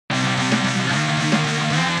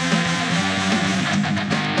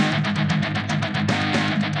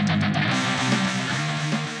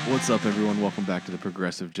What's up, everyone? Welcome back to the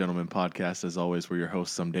Progressive Gentleman Podcast. As always, we're your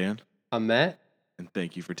hosts. I'm Dan. I'm Matt. And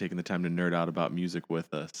thank you for taking the time to nerd out about music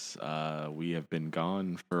with us. We have been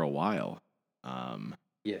gone for a while.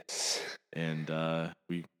 Yes. And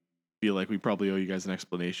we feel like we probably owe you guys an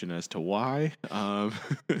explanation as to why.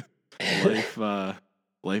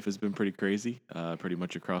 Life has been pretty crazy, pretty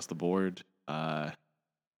much across the board. We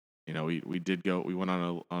went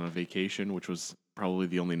on a vacation, which was probably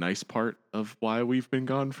the only nice part of why we've been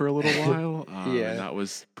gone for a little while. Yeah. And that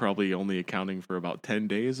was probably only accounting for about 10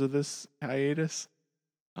 days of this hiatus.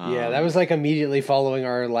 That was like immediately following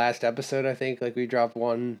our last episode, I think. Like we dropped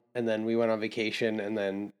one and then we went on vacation and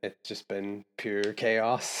then it's just been pure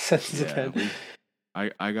chaos since then.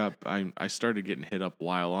 I started getting hit up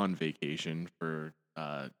while on vacation for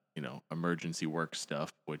emergency work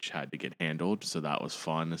stuff, which had to get handled. So that was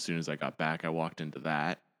fun. As soon as I got back, I walked into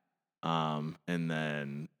that. And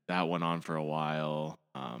then that went on for a while.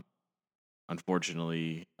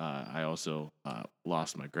 Unfortunately, I also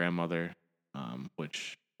lost my grandmother,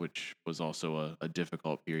 which was also a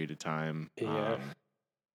difficult period of time. Yeah,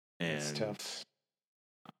 and it's tough.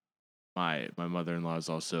 My mother-in-law is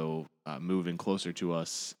also moving closer to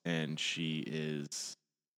us, and she is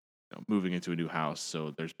moving into a new house.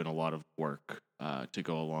 So there's been a lot of work to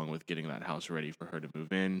go along with getting that house ready for her to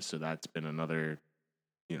move in. So that's been another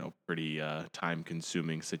pretty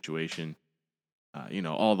time-consuming situation.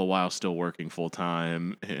 All the while still working full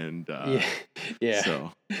time, and yeah.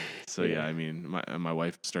 So yeah. I mean, my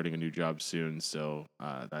wife's starting a new job soon, so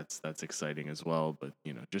that's exciting as well. But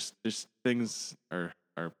just things are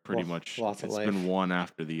pretty much lots of it's life. been one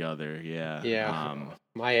after the other. Yeah. Yeah.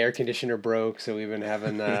 My air conditioner broke, so we've been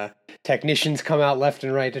having technicians come out left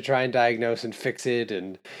and right to try and diagnose and fix it,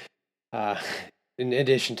 and in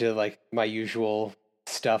addition to like my usual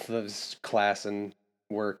stuff of class and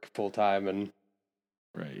work full time and.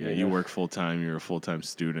 Right. Yeah. You work full time. You're a full time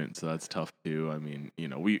student, so that's tough too. I mean,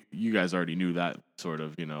 you guys already knew that sort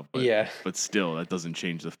of, but yeah. But still, that doesn't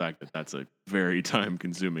change the fact that that's a very time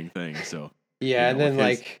consuming thing. So yeah, and then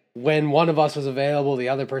like when one of us was available, the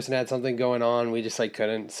other person had something going on. We just like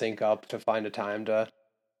couldn't sync up to find a time to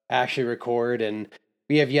actually record, and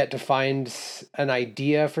we have yet to find an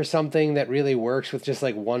idea for something that really works with just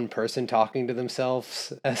like one person talking to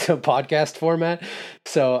themselves as a podcast format.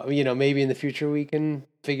 So, maybe in the future we can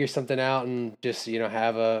figure something out and just,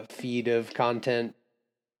 have a feed of content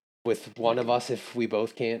with one of us if we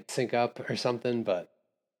both can't sync up or something. But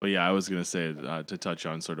yeah, I was going to say to touch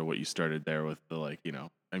on sort of what you started there with the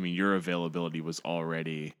I mean, your availability was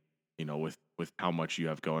already, with how much you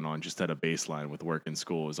have going on just at a baseline with work and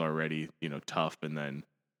school is already, tough. And then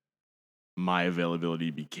my availability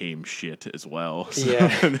became shit as well. So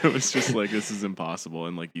and it was just like, this is impossible.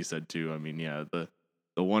 And like you said too, I mean, yeah, the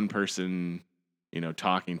one person,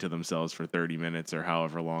 talking to themselves for 30 minutes or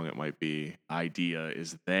however long it might be, idea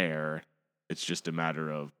is there. It's just a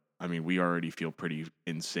matter of, I mean, we already feel pretty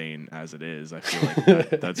insane as it is. I feel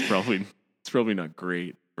like it's probably not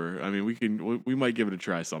great. I mean, we might give it a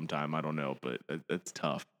try sometime. I don't know, but it's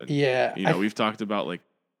tough. And, we've talked about like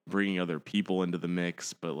bringing other people into the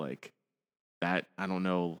mix, but like that, I don't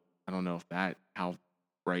know if that how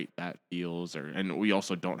right that feels, and we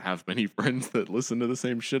also don't have many friends that listen to the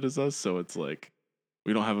same shit as us, so it's like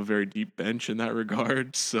we don't have a very deep bench in that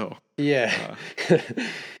regard. So yeah.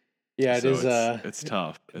 Yeah, it is. It's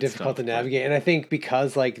tough. It's difficult tough, to navigate, and I think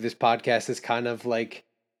because like this podcast is kind of like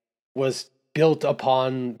was built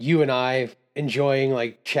upon you and I enjoying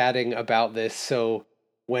like chatting about this. So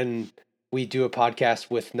when we do a podcast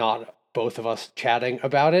with not both of us chatting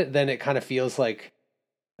about it, then it kind of feels like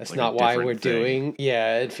that's like not why we're doing.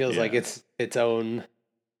 Yeah, it feels like it's its own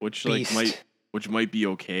which beast. which might be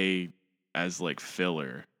okay as like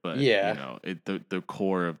filler, but the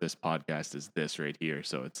core of this podcast is this right here.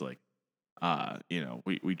 So it's like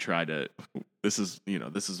we try to this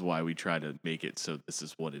is why we try to make it so this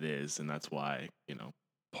is what it is, and that's why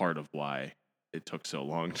part of why it took so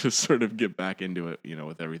long to sort of get back into it,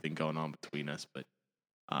 with everything going on between us. But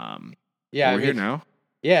we're here now.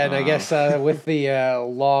 Yeah, and I guess with the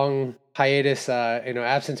long hiatus,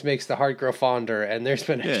 absence makes the heart grow fonder, and there's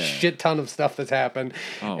been a shit ton of stuff that's happened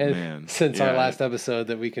since our last episode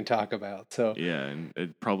that we can talk about. So yeah, and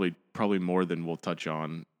it probably more than we'll touch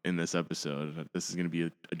on in this episode. This is going to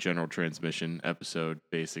be a general transmission episode.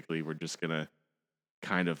 Basically, we're just going to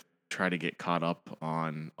kind of try to get caught up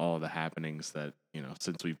on all the happenings that,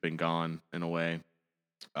 since we've been gone in a way,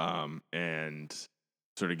 and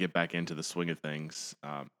sort of get back into the swing of things.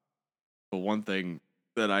 But one thing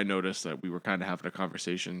that I noticed that we were kind of having a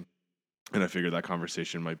conversation, and I figured that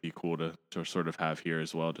conversation might be cool to sort of have here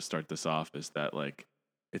as well to start this off, is that like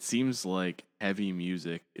it seems like heavy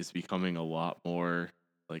music is becoming a lot more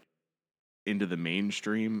like into the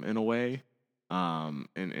mainstream in a way.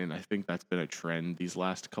 And I think that's been a trend these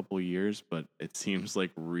last couple years, but it seems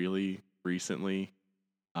like really recently,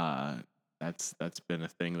 uh, that's been a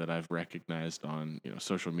thing that I've recognized on,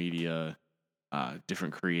 social media,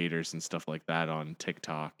 different creators and stuff like that on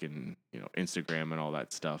TikTok and, Instagram and all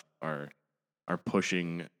that stuff are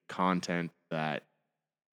pushing content that,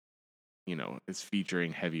 is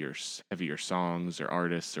featuring heavier songs or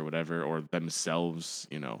artists or whatever, or themselves,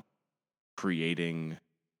 creating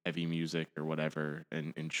heavy music or whatever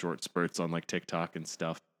in short spurts on like TikTok and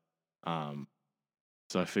stuff. Um,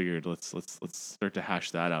 so I figured let's start to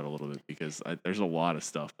hash that out a little bit because there's a lot of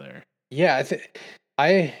stuff there. Yeah,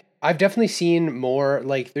 I've definitely seen more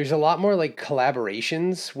like there's a lot more like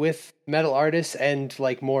collaborations with metal artists and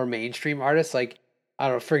like more mainstream artists. Like I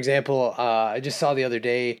don't know, for example, I just saw the other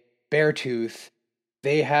day Beartooth.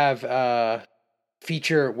 They have a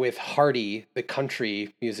feature with Hardy, the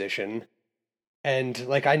country musician, and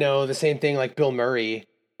like I know the same thing. Like Bill Murray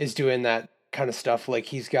is doing that kind of stuff. Like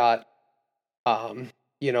he's got um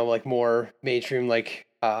like more mainstream like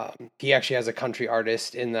he actually has a country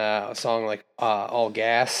artist in the song like All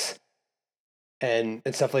Gas and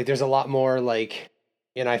stuff. Like there's a lot more like,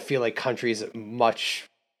 and I feel like country is a much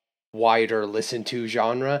wider listened to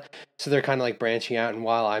genre, so they're kind of like branching out. And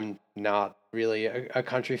while I'm not really a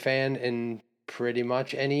country fan in pretty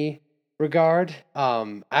much any regard,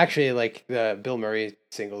 actually like the Bill Murray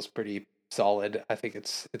single's pretty solid. I think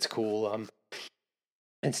it's cool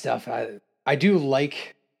and stuff. I do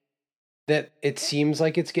like that it seems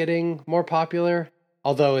like it's getting more popular,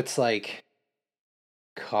 although it's like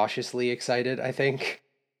cautiously excited, I think.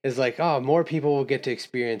 Is like, oh, more people will get to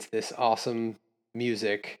experience this awesome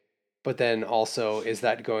music, but then also is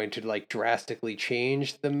that going to like drastically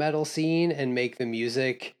change the metal scene and make the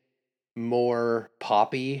music more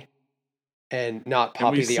poppy and not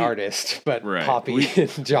And we Poppy the see artist, but right. Poppy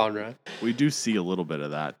genre. We do see a little bit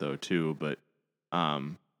of that though too, but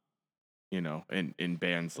um, in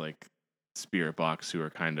bands like Spirit Box who are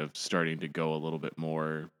kind of starting to go a little bit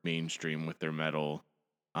more mainstream with their metal,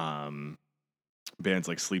 um, bands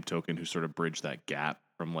like Sleep Token who sort of bridge that gap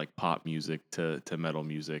from like pop music to metal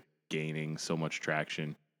music gaining so much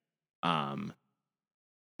traction. Um,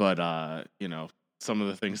 but some of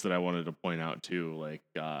the things that I wanted to point out too, like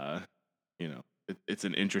it's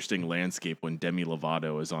an interesting landscape when Demi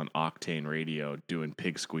Lovato is on Octane Radio doing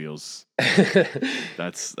pig squeals.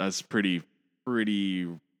 That's pretty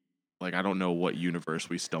like I don't know what universe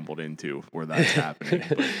we stumbled into where that's happening,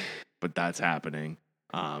 but that's happening.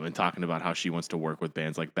 And talking about how she wants to work with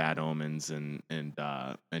bands like Bad Omens and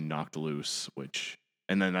Knocked Loose,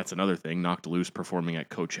 and then that's another thing, Knocked Loose performing at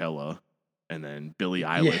Coachella, and then Billie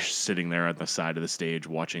Eilish sitting there at the side of the stage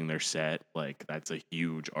watching their set. Like that's a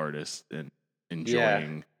huge artist and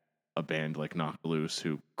enjoying a band like Knocked Loose,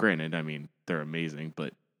 who, granted, I mean they're amazing,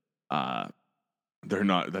 but uh, they're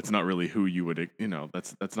not. That's not really who you would.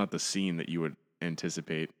 That's not the scene that you would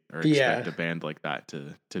anticipate or expect a band like that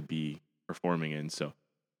to be performing in. So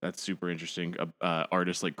that's super interesting.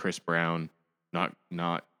 Artists like Chris Brown, not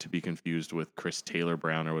to be confused with Chris Taylor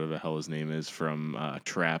Brown or whatever the hell his name is from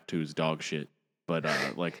Trapped, who's dog shit. But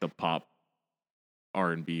like the pop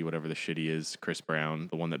R&B, whatever the shit he is, Chris Brown,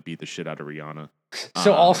 the one that beat the shit out of Rihanna.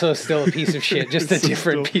 So also still a piece of shit, just a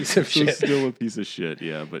different piece of shit. Still a piece of shit,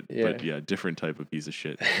 yeah, but different type of piece of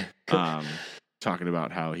shit. Talking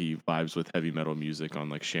about how he vibes with heavy metal music on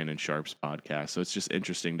like Shannon Sharp's podcast. So it's just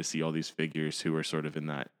interesting to see all these figures who are sort of in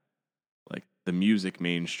that, like the music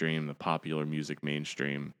mainstream, the popular music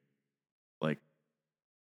mainstream, like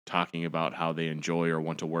talking about how they enjoy or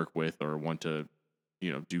want to work with or want to,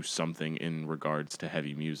 do something in regards to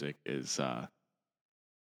heavy music is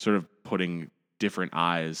sort of putting different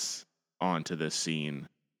eyes onto this scene,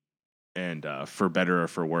 and for better or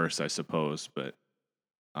for worse, I suppose. But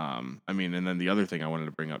I mean, and then the other thing I wanted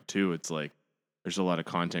to bring up too, it's like there's a lot of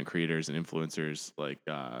content creators and influencers, like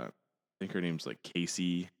I think her name's like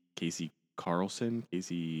Casey Carlson.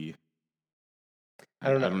 Casey,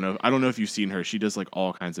 I don't know. I don't know if you've seen her. She does like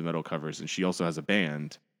all kinds of metal covers, and she also has a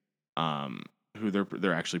band. Who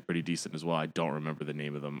they're actually pretty decent as well. I don't remember the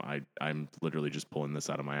name of them. I'm literally just pulling this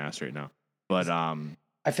out of my ass right now. But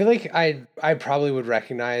I feel like I probably would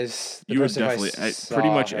recognize the you would person definitely if I saw pretty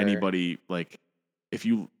much her. anybody, like if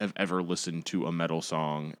you have ever listened to a metal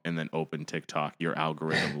song and then open TikTok, your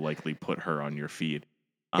algorithm likely put her on your feed.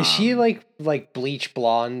 Is she like bleach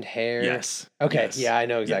blonde hair? Yes. Okay. Yes, yeah, I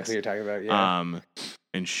know exactly yes. what you're talking about. Yeah.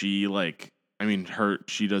 And she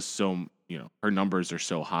she does so, her numbers are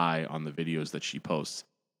so high on the videos that she posts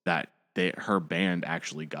that her band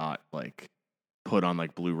actually got like put on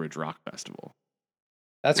like Blue Ridge Rock Festival,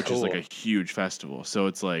 That's which is like cool. a huge festival. So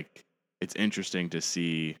it's like it's interesting to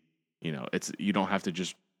see, it's you don't have to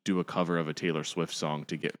just do a cover of a Taylor Swift song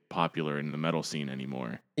to get popular in the metal scene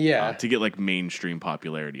anymore. Yeah. To get like mainstream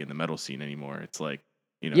popularity in the metal scene anymore. It's like,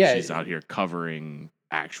 Yeah. she's out here covering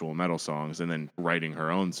actual metal songs and then writing her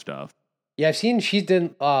own stuff. Yeah, I've seen she's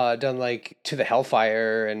done like To the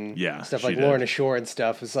Hellfire and Yeah, stuff she like did. Lorna Shore and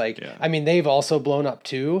stuff. It's like, Yeah. I mean, they've also blown up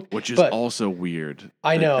too, Which is but also weird.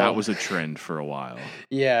 I That know. was a trend for a while.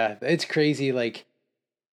 Yeah, it's crazy. Like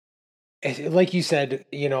you said,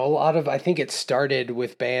 a lot of, I think it started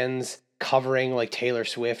with bands covering like Taylor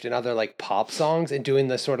Swift and other like pop songs and doing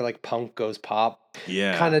the sort of like punk goes pop kind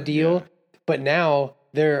Yeah, of yeah. deal. But now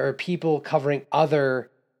there are people covering other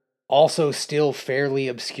also still fairly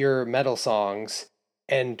obscure metal songs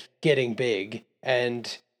and getting big.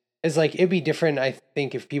 And it's like it'd be different, I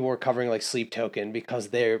think, if people were covering like Sleep Token because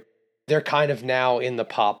they're kind of now in the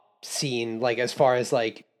pop scene, like as far as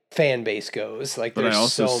like fan base goes. Like But I there's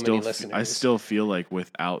also so many I listeners. still feel like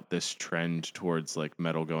without this trend towards like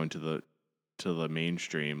metal going to the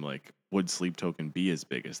mainstream, like would Sleep Token be as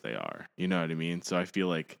big as they are? You know what I mean? So I feel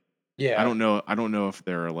like Yeah. I don't know if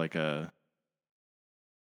they're like a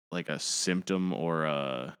symptom or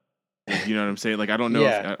a like you know what I'm saying? Like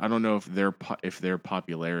Yeah. I don't know if their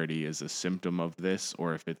popularity is a symptom of this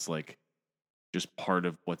or if it's like just part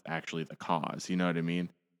of what's actually the cause. You know what I mean?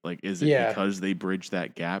 Like, is it Yeah. because they bridge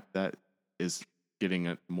that gap that is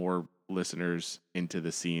getting more listeners into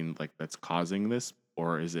the scene, like that's causing this,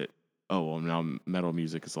 or is it? Oh well, now metal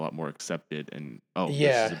music is a lot more accepted, and oh, this is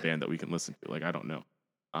Yeah. a band that we can listen to. Like, I don't know.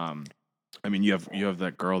 Um, I mean, you have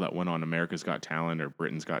that girl that went on America's Got Talent or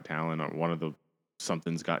Britain's Got Talent or one of the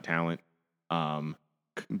something's Got Talent.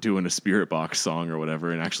 Doing a Spirit Box song or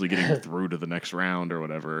whatever and actually getting through to the next round or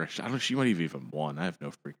whatever. I don't. She might have even won. I have no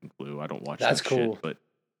freaking clue. I don't watch That's that shit. cool.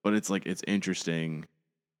 But it's like it's interesting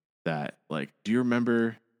that like. Do you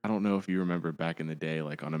remember? I don't know if you remember back in the day,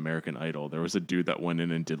 like on American Idol, there was a dude that went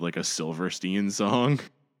in and did like a Silverstein song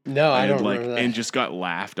No, I and don't like remember that. and just got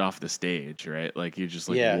laughed off the stage, right? Like you're just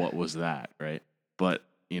like, Yeah. what was that, right? But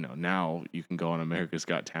now you can go on America's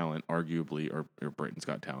Got Talent, arguably, or Britain's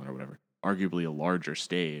Got Talent or whatever, arguably a larger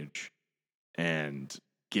stage and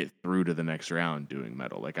get through to the next round doing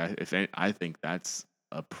metal. Like I think that's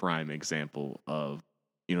a prime example of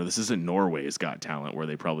this isn't Norway's Got Talent where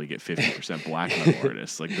they probably get 50% black metal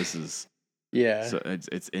artists. Like this is Yeah. so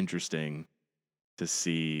it's interesting to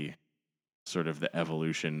see sort of the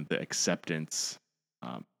evolution, the acceptance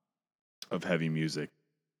um, of heavy music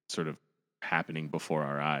sort of happening before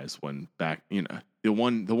our eyes when back the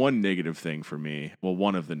one negative thing for me, well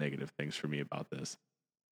one of the negative things for me about this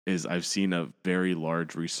is I've seen a very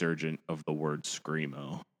large resurgent of the word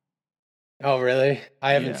screamo. Oh, really?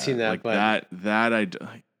 I haven't Yeah, seen that, like but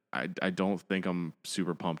I don't think I'm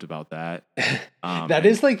super pumped about that. that And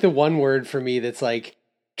is like the one word for me that's like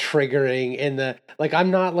triggering in the like I'm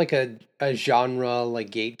not like a genre like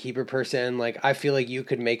gatekeeper person. Like I feel like you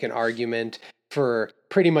could make an argument for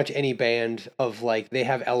pretty much any band of like they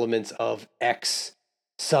have elements of X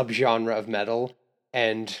subgenre of metal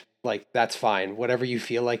and like that's fine. Whatever you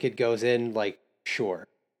feel like it goes in, like sure.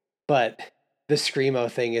 But the screamo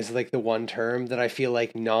thing is like the one term that I feel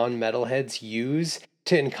like non-metalheads use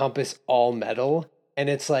to encompass all metal, and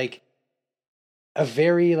it's like a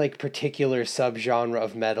very like particular subgenre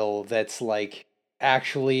of metal that's like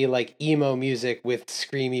actually like emo music with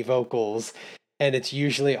screamy vocals, and it's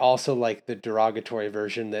usually also like the derogatory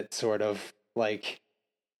version that sort of like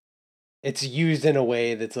it's used in a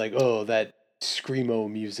way that's like, oh, that screamo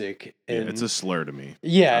music. yeah, it's And a slur to me. I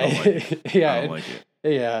yeah, don't like it. I yeah, don't like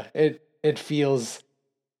it. it feels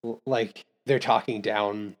like they're talking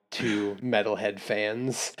down to metalhead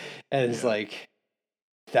fans, and it's Yeah. like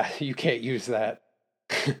that you can't use that.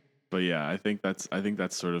 But yeah, I think that's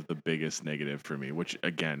sort of the biggest negative for me, which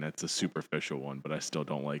again, that's a superficial one, but I still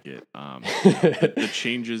don't like it. The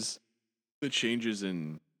the changes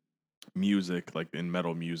in music, like in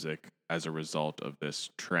metal music as a result of this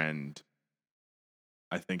trend,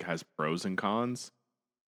 I think has pros and cons.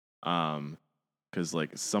 Um, because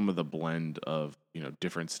like some of the blend of,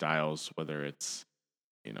 different styles, whether it's,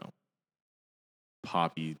 you know,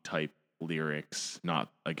 poppy type lyrics, not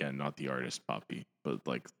the artist poppy, but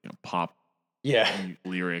like, pop Yeah,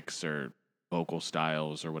 lyrics or vocal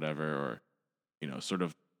styles or whatever, or sort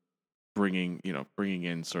of bringing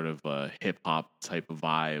in sort of a hip hop type of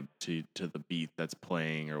vibe to the beat that's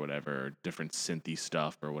playing or whatever, or different synthy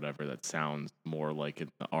stuff or whatever that sounds more like in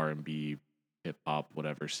the R&B, hip hop,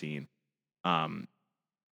 whatever scene. Um,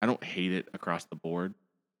 I don't hate it across the board.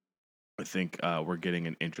 I think we're getting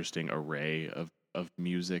an interesting array of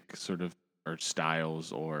music, sort of, or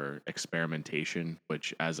styles or experimentation.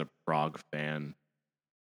 Which, as a prog fan,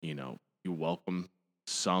 you welcome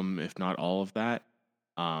some, if not all of that.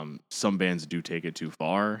 Some bands do take it too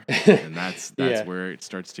far, and that's Yeah. where it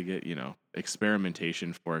starts to get,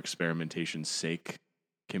 experimentation for experimentation's sake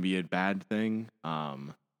can be a bad thing.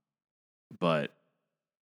 But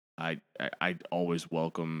I always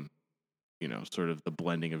welcome, sort of the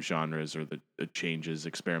blending of genres or the changes,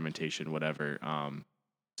 experimentation, whatever.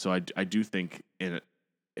 So I do think it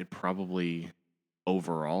probably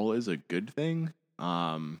overall is a good thing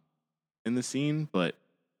in the scene, but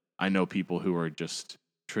I know people who are just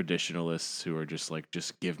traditionalists who are just like,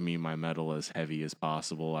 just give me my metal as heavy as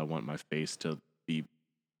possible. I want my face to be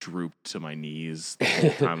drooped to my knees the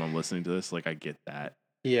whole time I'm listening to this. Like, I get that.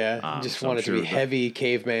 Yeah, just So I'm want it to be sure heavy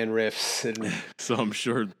caveman riffs and so I'm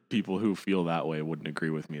sure people who feel that way wouldn't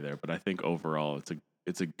agree with me there, but I think overall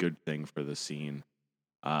it's a good thing for the scene.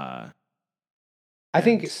 Uh I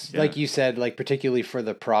think, and yeah, like you said, like particularly for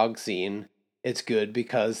the prog scene, it's good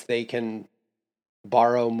because they can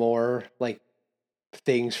borrow more like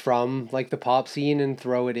things from like the pop scene and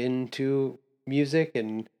throw it into music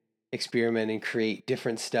and experiment and create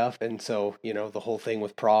different stuff. And so, the whole thing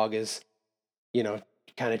with prog is, you know,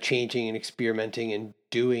 kind of changing and experimenting and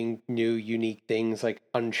doing new, unique things like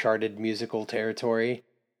uncharted musical territory.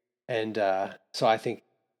 And so I think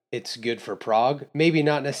it's good for prog. Maybe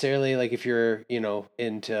not necessarily like if you're,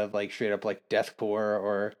 into like straight up like deathcore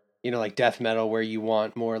or, like death metal where you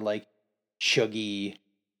want more like chuggy,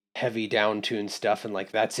 heavy down-tuned stuff and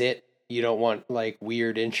like that's it. You don't want like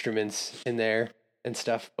weird instruments in there and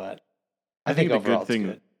stuff, but I I think think the overall good it's thing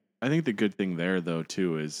good. I think the good thing there though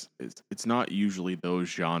too is it's not usually those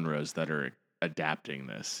genres that are adapting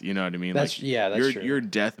this. You know what I mean? Like, That's true. your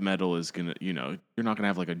death metal is gonna, you're not gonna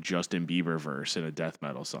have like a Justin Bieber verse in a death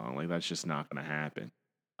metal song. Like, that's just not gonna happen.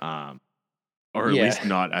 Um or at Yeah. least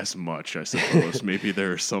not as much, I suppose. Maybe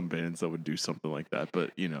there are some bands that would do something like that,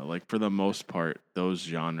 but like, for the most part, those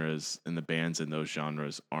genres and the bands in those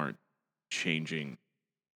genres aren't changing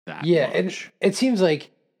that Yeah, and much. it seems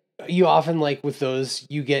like you often like with those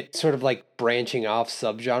you get sort of like branching off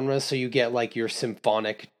subgenres, so you get like your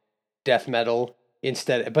symphonic death metal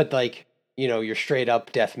instead, but like, your straight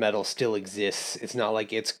up death metal still exists. It's not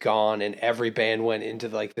like it's gone and every band went into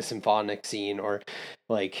like the symphonic scene or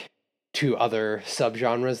like two other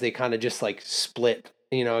subgenres. They kind of just like split,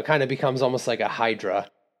 it kind of becomes almost like a hydra.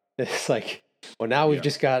 It's like, well, now we've Yeah.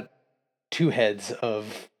 just got two heads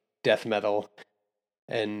of death metal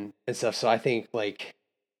and stuff. So I think like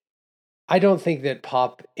I don't think that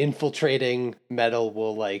pop infiltrating metal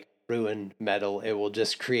will like ruin metal. It will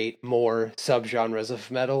just create more subgenres of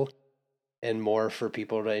metal and more for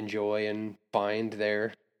people to enjoy and find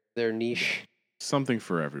their Yeah. niche. Something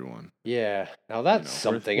for everyone. Yeah. Now that's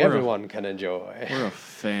We're something we're a everyone can enjoy. we're a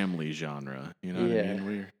family genre, you know what I Yeah.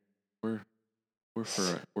 mean? We're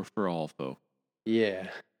we're for all folk. Yeah.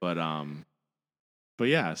 But but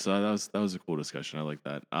yeah, so that was a cool discussion. I like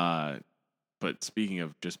that. But speaking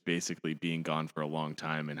of just basically being gone for a long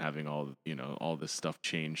time and having all this stuff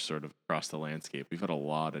change sort of across the landscape, we've had a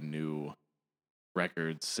lot of new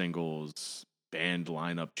records, singles, band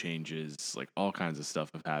lineup changes, like all kinds of stuff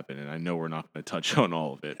have happened, and I know we're not going to touch on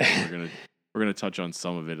all of it, but we're gonna touch on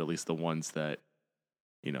some of it, at least the ones that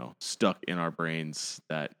stuck in our brains,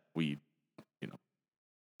 that we you know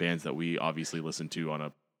bands that we obviously listen to on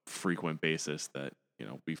a frequent basis, that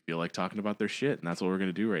we feel like talking about their shit, and that's what we're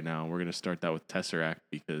gonna do right now. We're gonna start that with Tesseract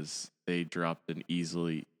because they dropped an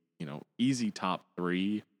easy top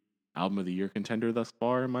 3 album of the year contender thus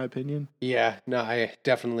far, in my opinion. Yeah, no, I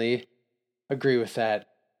definitely agree with that.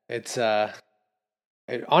 It's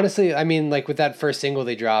honestly, I mean, like with that first single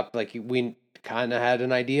they dropped, like we kind of had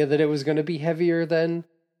an idea that it was going to be heavier than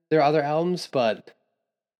their other albums, but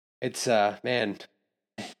it's man,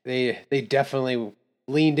 they definitely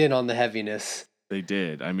leaned in on the heaviness. They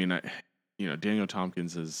did. I mean, Daniel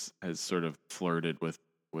Tompkins has sort of flirted with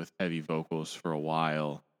heavy vocals for a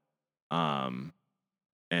while. Um,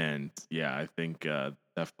 and yeah, I think that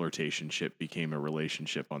flirtation ship became a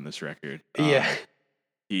relationship on this record. Yeah.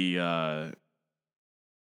 He I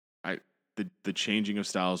the changing of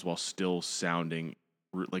styles while still sounding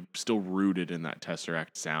like still rooted in that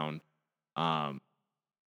Tesseract sound. Um,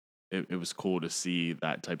 it was cool to see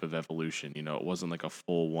that type of evolution. It wasn't like a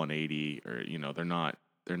full 180, or they're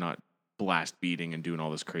not blast beating and doing all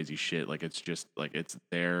this crazy shit. Like, it's just like it's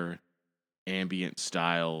their ambient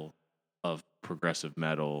style of progressive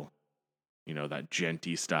metal that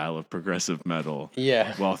djenty style of progressive metal,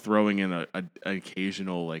 Yeah. while throwing in an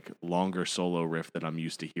occasional like longer solo riff that I'm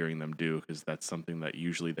used to hearing them do, because that's something that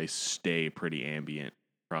usually they stay pretty ambient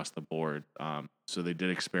across the board. So they did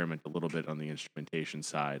experiment a little bit on the instrumentation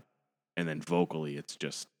side, and then vocally, it's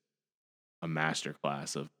just a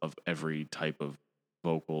masterclass of every type of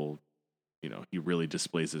vocal. He really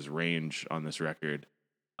displays his range on this record,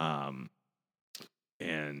 um,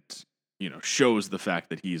 and shows the fact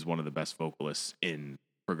that he's one of the best vocalists in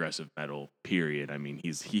progressive metal. Period. I mean,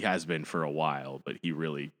 he has been for a while, but he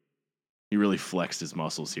really flexed his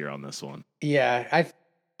muscles here on this one. Yeah,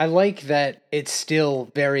 I like that it's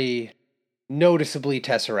still very noticeably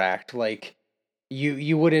Tesseract. Like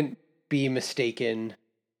you wouldn't be mistaken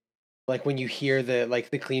like when you hear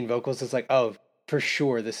the clean vocals, it's like, oh, for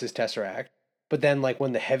sure this is Tesseract. But then like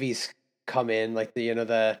when the heavies come in, like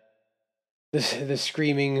the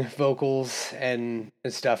screaming vocals and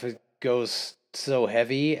stuff, it goes so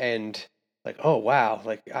heavy and like, oh wow,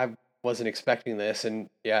 like I wasn't expecting this. And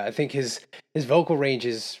yeah, I think his vocal range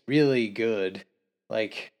is really good.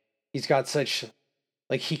 Like he's got such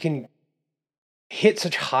like he can hit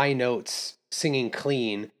such high notes singing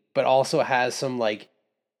clean, but also has some like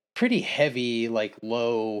pretty heavy like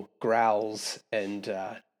low growls and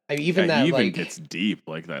I mean, Yeah, even he that even like gets deep,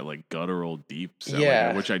 like that, like guttural deep sound,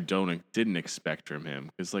 yeah. which I didn't expect from him.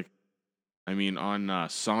 Because like, I mean, on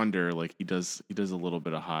Sonder, like he does a little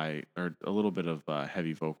bit of high or a little bit of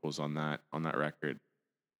heavy vocals on that record.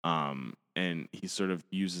 And he sort of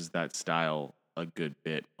uses that style a good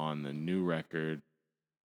bit on the new record.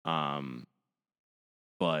 Um,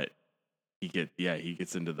 but he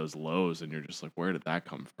gets into those lows, and you're just like, where did that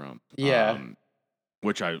come from? Yeah.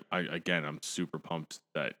 Which I again, I'm super pumped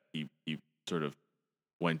that he sort of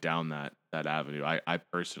went down that avenue. I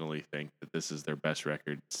personally think that this is their best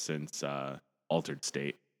record since Altered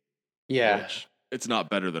State, Yeah. which it's not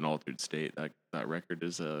better than Altered State. That record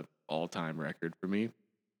is a all-time record for me.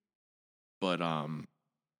 But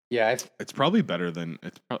Yeah, it's probably better than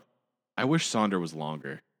I wish Sonder was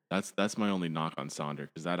longer. That's my only knock on Sonder,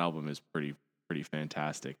 because that album is pretty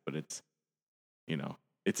fantastic, but you know,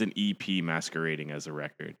 it's an EP masquerading as a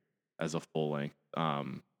record, as a full length.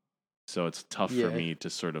 So it's tough for yeah. me to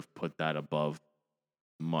sort of put that above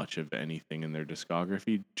much of anything in their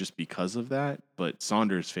discography just because of that. But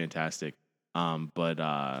Saunders fantastic.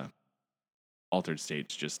 But Altered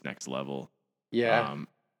State's just next level. Yeah. Um,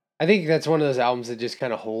 I think that's one of those albums that just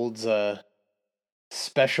kind of holds a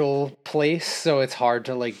special place, so it's hard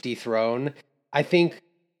to like dethrone. I think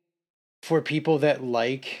for people that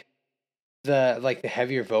like the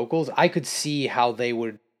heavier vocals, I could see how they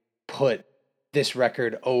would put this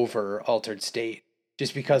record over Altered State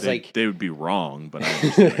just because they like they would be wrong, but I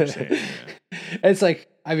understand what you're saying. Yeah. it's like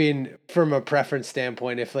I mean from a preference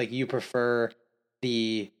standpoint, if like you prefer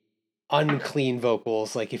the unclean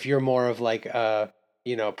vocals, like if you're more of like a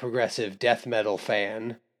progressive death metal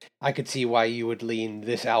fan, I could see why you would lean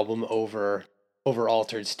this album over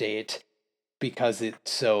Altered State because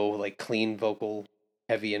it's so like clean vocal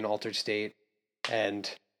heavy in Altered State. And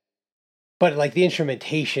but like the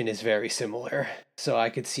instrumentation is very similar, so I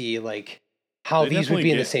could see like how They these would definitely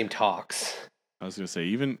be in the get. same talks. I was gonna say,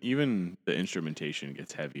 even the instrumentation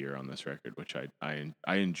gets heavier on this record, which I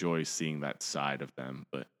enjoy seeing that side of them.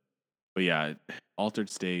 But yeah, Altered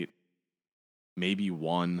State, maybe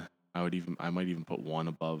one. I might even put one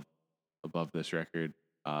above this record.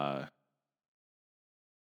 Uh,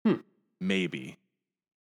 Hmm. Maybe,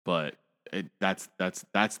 but that's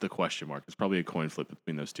the question mark. It's probably a coin flip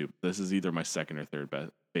between those two. This is either my second or third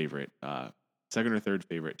favorite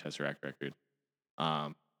Tesseract record.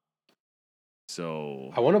 Um,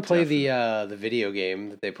 so I want to play definitely. the video game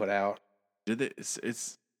that they put out. Did it?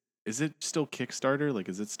 It's is it still Kickstarter? Like,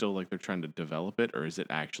 is it still like they're trying to develop it, or is it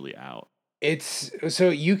actually out? It's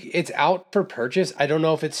out for purchase. I don't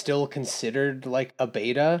know if it's still considered like a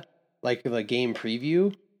beta, like the game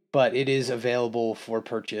preview, but it is available for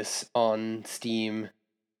purchase on Steam.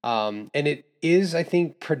 And it is, I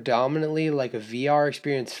think, predominantly like a VR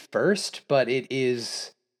experience first, but it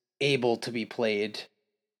is able to be played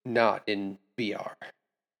not in VR.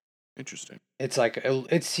 Interesting. It's like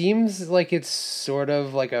it seems like it's sort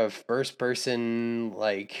of like a first person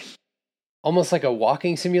like almost like a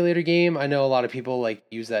walking simulator game. I know a lot of people like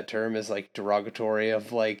use that term as like derogatory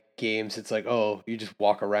of like games. It's like, oh, you just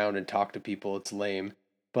walk around and talk to people. It's lame.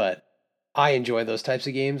 But I enjoy those types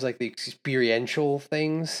of games, like the experiential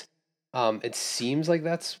things. It seems like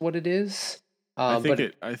that's what it is.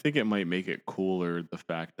 But I think it might make it cooler, the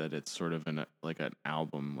fact that it's sort of like an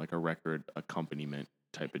album, like a record accompaniment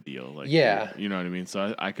type of deal. Like yeah, you know what I mean.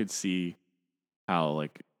 So I could see how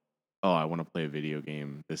like oh, I want to play a video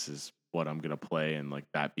game. This is what I'm gonna play, and like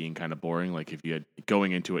that being kind of boring. Like if you had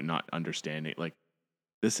going into it not understanding, like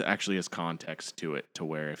this actually has context to it, to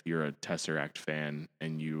where if you're a Tesseract fan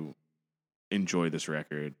and you enjoy this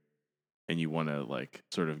record and you want to like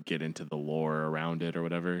sort of get into the lore around it or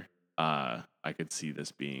whatever, I could see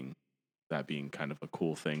this being kind of a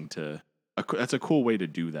cool thing to. That's a cool way to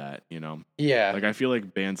do that, you know. Yeah. Like I feel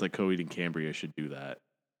like bands like Coheed and Cambria should do that.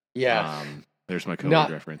 Yeah. There's my Coheed Not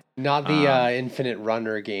reference. not the Um, Infinite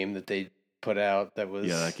Runner game that they put out yeah,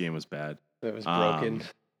 that game was bad. that was broken.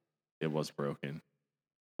 It was broken.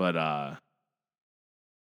 But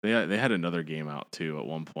they had another game out too at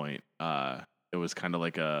one point. It was kind of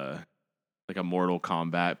like a Mortal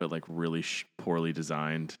Kombat, but like really poorly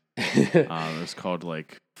designed. It was called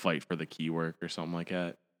like Fight for the Keywork or something like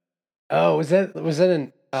that. Oh, was that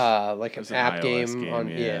an like an It was an app iOS game on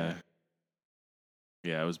yeah.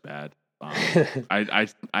 Yeah, it was bad. I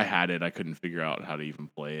had it. I couldn't figure out how to even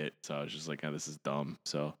play it, so I was just like, oh, this is dumb.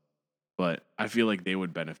 So, but I feel like they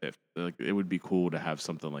would benefit. Like it would be cool to have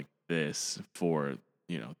something like this for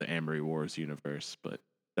the Amory Wars universe. But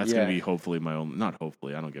that's gonna Yeah. be hopefully my own. Not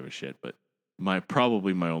hopefully. I don't give a shit. But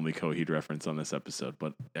probably my only Coheed reference on this episode.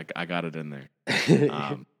 But I got it in there.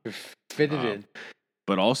 Um, Fit it um, in.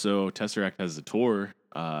 but also Tesseract has a tour,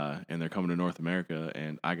 and they're coming to North America,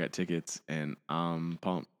 and I got tickets, and I'm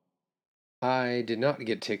pumped. I did not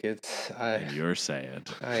get tickets. And you're sad.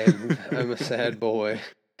 I'm a sad boy.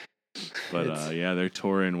 But yeah, they're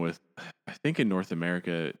touring with, I think in North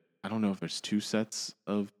America, I don't know if there's two sets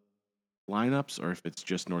of lineups or if it's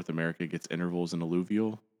just North America gets intervals and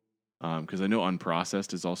alluvial. Because I know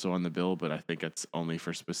Unprocessed is also on the bill, but I think it's only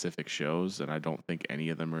for specific shows, and I don't think any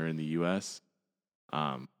of them are in the U.S.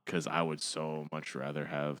 Because I would so much rather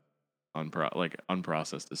have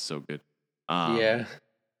Unprocessed is so good. Yeah.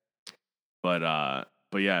 But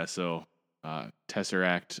yeah, so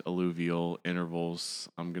Tesseract, Alluvial, Intervals.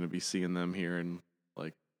 I'm gonna be seeing them here in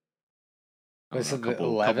like I don't Was know, it the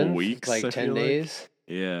couple 11th? weeks. Like I 10 feel like. days?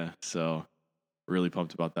 Yeah, so really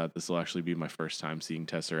pumped about that. This will actually be my first time seeing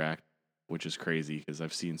Tesseract, which is crazy because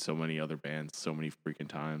I've seen so many other bands so many freaking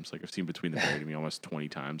times. Like I've seen Between the Buried and Me almost 20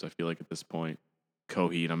 times. I feel like at this point,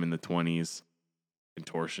 Coheed, I'm in the 20s.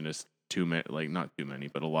 Contortionist, too many, like not too many,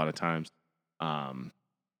 but a lot of times.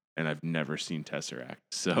 And I've never seen Tesseract.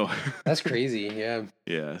 So That's crazy. Yeah.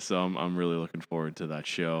 yeah, so I'm really looking forward to that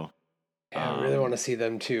show. Yeah, I really want to see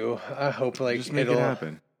them too. I hope like Just make it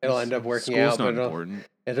happen. it'll end up working School's out, not but important.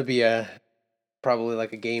 it'll be a probably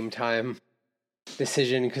like a game time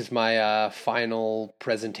decision because my final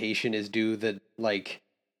presentation is due the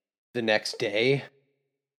next day.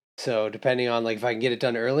 So depending on like if I can get it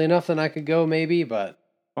done early enough, then I could go maybe. But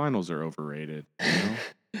Finals are overrated. You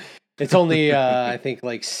know? it's only I think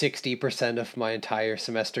like 60% of my entire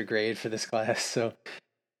semester grade for this class. So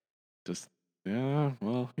Just yeah,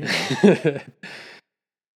 well, you know. Do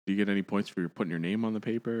you get any points for putting your name on the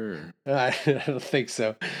paper? Or? I don't think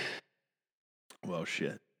so. Well,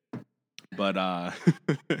 shit. But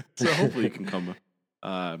so hopefully you can come.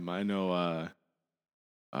 I know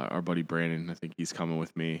our buddy Brandon. I think he's coming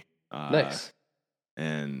with me. Nice.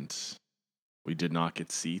 And we did not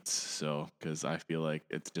get seats, so because I feel like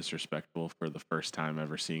it's disrespectful for the first time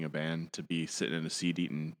ever seeing a band to be sitting in a seat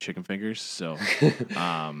eating chicken fingers. So,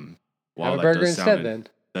 while Have a burger instead, then.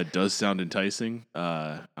 That does sound enticing.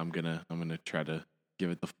 I'm gonna try to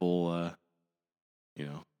give it the full,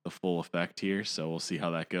 the full effect here. So we'll see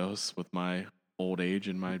how that goes with my old age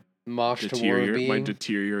and my Mosh to war being.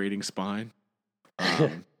 deteriorating spine.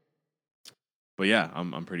 But yeah,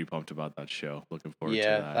 I'm pretty pumped about that show. Looking forward to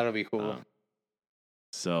that. Yeah, that'll be cool.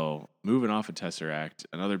 So moving off of Tesseract,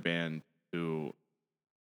 another band who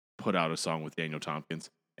put out a song with Daniel Tompkins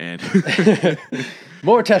and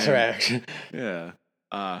more Tesseract. Yeah.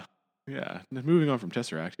 Moving on from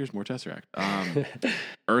Tesseract, here's more Tesseract.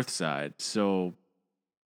 Earthside. So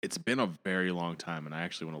it's been a very long time, and I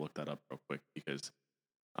actually want to look that up real quick because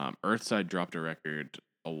Earthside dropped a record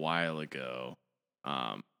a while ago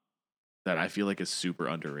that I feel like is super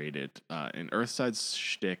underrated. And Earthside's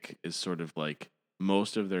shtick is sort of like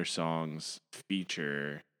most of their songs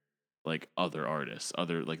feature like other artists,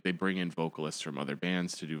 like they bring in vocalists from other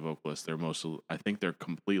bands to do vocalists. I think they're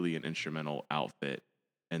completely an instrumental outfit,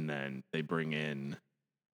 and then they bring in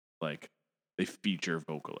like they feature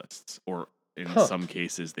vocalists, or in some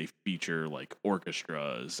cases they feature like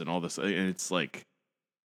orchestras and all this. And it's like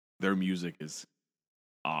their music is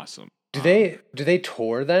awesome. Do they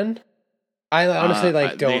tour then? I honestly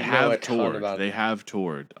don't know a ton about it. They have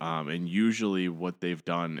toured, and usually what they've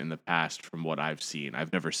done in the past, from what I've seen,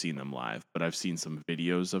 I've never seen them live, but I've seen some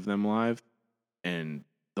videos of them live, and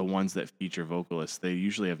the ones that feature vocalists, they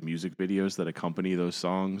usually have music videos that accompany those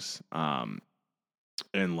songs.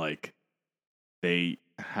 And like they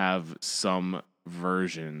have some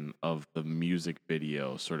version of the music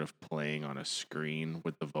video sort of playing on a screen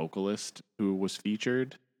with the vocalist who was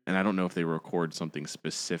featured. And I don't know if they record something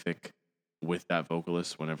specific with that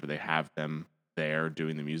vocalist whenever they have them there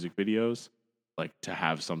doing the music videos, like to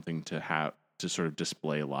have something to sort of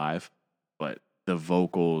display live. But the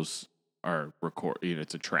vocals are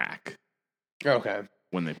it's a track Okay.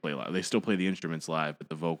 when they play live. They still play the instruments live, but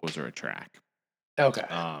the vocals are a track. Okay.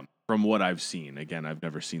 From what I've seen, again, I've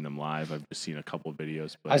never seen them live. I've just seen a couple of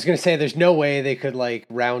videos. But I was gonna say, there's no way they could like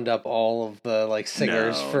round up all of the like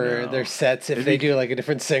singers for their sets if they do like a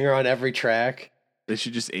different singer on every track. They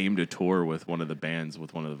should just aim to tour with one of the bands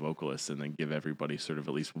with one of the vocalists, and then give everybody sort of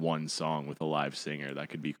at least one song with a live singer. That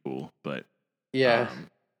could be cool. But yeah.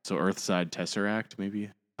 So Earthside Tesseract,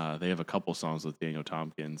 maybe they have a couple songs with Daniel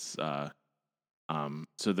Tompkins. So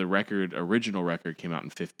the original record came out in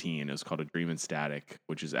 2015. It was called A Dream in Static,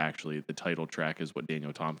 which is actually the title track is what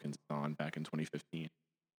Daniel Tompkins was on back in 2015.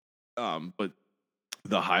 But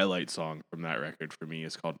the highlight song from that record for me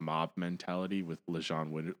is called Mob Mentality with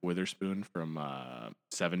LeJean Witherspoon from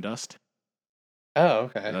Seven Dust. Oh,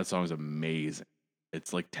 okay. That song is amazing.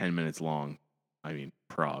 It's like 10 minutes long. I mean,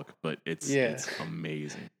 Prague, but it's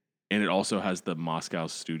amazing. And it also has the Moscow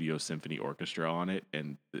Studio Symphony Orchestra on it,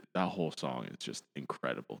 and that whole song is just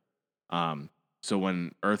incredible. So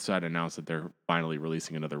when Earthside announced that they're finally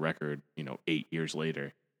releasing another record, 8 years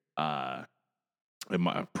later,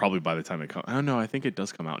 probably by the time it comes, I don't know, I think it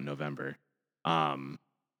does come out in November.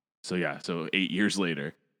 So 8 years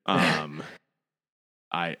later, I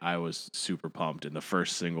was super pumped. And the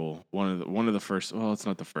first single, one of the first, well, it's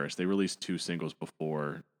not the first. They released 2 singles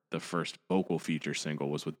before the first vocal feature single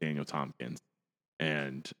was with Daniel Tompkins.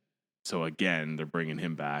 And so again, they're bringing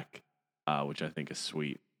him back, which I think is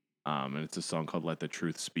sweet. And it's a song called Let the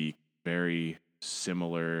Truth Speak. Very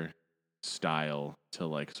similar style to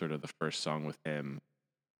like sort of the first song with him.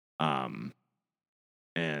 And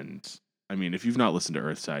I mean, if you've not listened to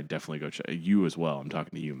Earthside, definitely go check you as well. I'm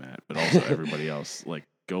talking to you, Matt, but also everybody else. Like,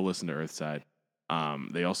 go listen to Earthside.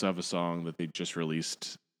 They also have a song that they just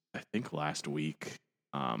released, I think last week,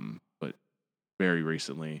 but very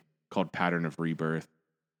recently, called Pattern of Rebirth,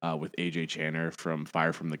 with AJ Channer from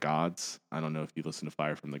Fire from the Gods. I don't know if you listen to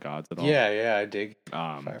Fire from the Gods at all. Yeah, I dig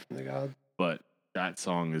Fire from the Gods. But that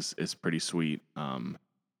song is pretty sweet.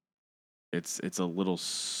 It's a little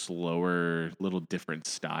slower, little different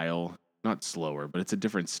style. Not slower, but it's a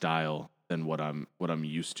different style than what I'm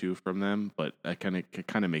used to from them. But that kind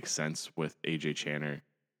of makes sense with AJ Channer.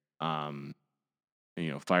 And,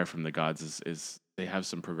 Fire from the Gods is they have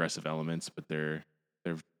some progressive elements, but they're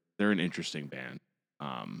an interesting band.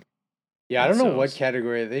 Yeah, I don't know what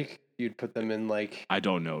category you'd put them in. Like, I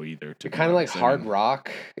don't know either. They're kind of like hard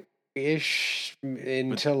rock ish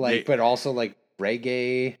but also like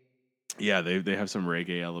reggae. Yeah, they have some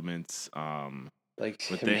reggae elements. Like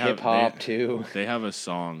some hip hop too. They have a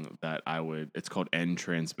song that it's called End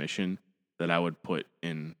Transmission, that I would put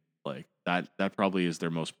in like that probably is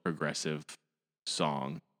their most progressive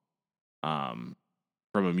song.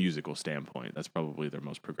 From a musical standpoint, that's probably their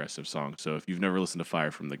most progressive song. So if you've never listened to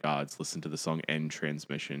Fire from the Gods, listen to the song End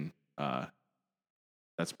Transmission.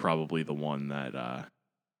 That's probably the one that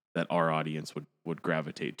our audience would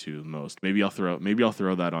gravitate to most. Maybe I'll throw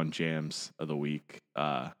that on Jams of the Week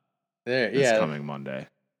this coming Monday.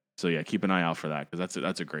 So yeah, keep an eye out for that, because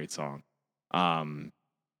that's a great song. But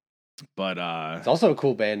it's also a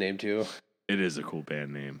cool band name too. It is a cool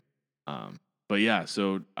band name. But yeah,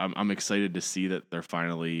 so I'm excited to see that they're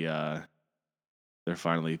finally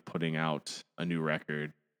putting out a new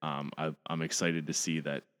record. I'm excited to see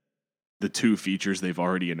that the 2 features they've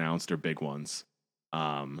already announced are big ones.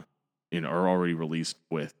 Are already released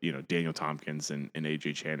with Daniel Tompkins and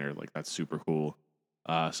AJ Channer. Like, that's super cool.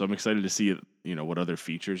 So I'm excited to see what other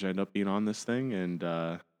features end up being on this thing, and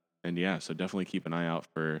yeah, so definitely keep an eye out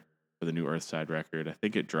for the new Earthside record. I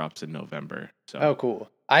think it drops in November. So. Oh, cool.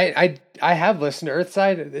 I have listened to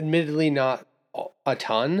Earthside, admittedly not a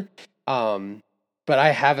ton, but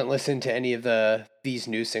I haven't listened to any of these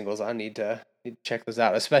new singles. I need to check those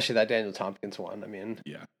out, especially that Daniel Tompkins one. I mean,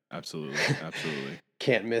 yeah, absolutely.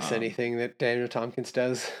 Can't miss anything that Daniel Tompkins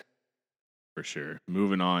does. For sure.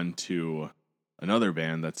 Moving on to another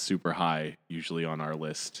band that's super high, usually on our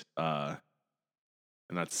list, and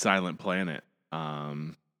that's Silent Planet.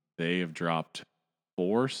 They have dropped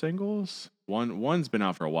 4 singles. One's been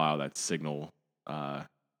out for a while. That's Signal. I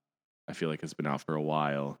feel like it's been out for a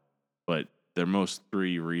while, but their most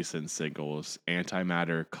 3 recent singles,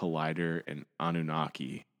 Antimatter, Collider, and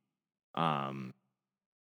Anunnaki, um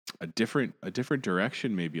a different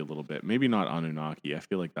direction, maybe a little bit. Maybe not Anunnaki. I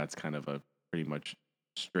feel like that's kind of a pretty much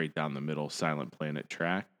straight down the middle Silent Planet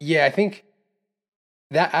track. Yeah, I think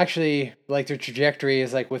that actually, like, their trajectory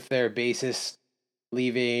is like with their bassist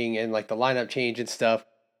leaving and like the lineup change and stuff,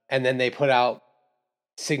 and then they put out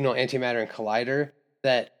Signal, Antimatter, and Collider.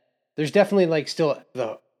 That there's definitely like still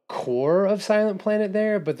the core of Silent Planet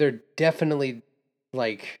there, but they're definitely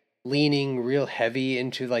like leaning real heavy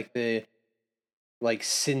into like the like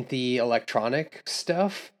synthy electronic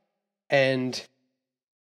stuff, and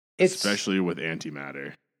it's Especially with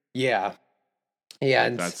Antimatter. yeah, yeah, Like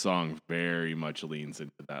and that song very much leans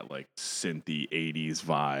into that like synthy 80s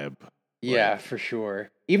vibe. yeah, Like for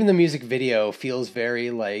sure. Even the music video feels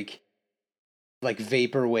very like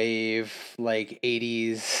vaporwave, like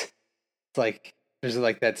 80s. It's like there's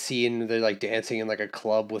like that scene they're like dancing in like a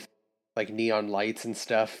club with like neon lights and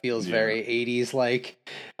stuff. Feels yeah. very 80s like.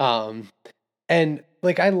 Um and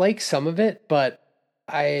like I like some of it, but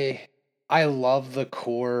I I love the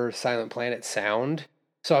core Silent Planet sound.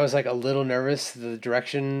 So I was like a little nervous the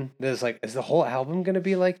direction there's like is the whole album going to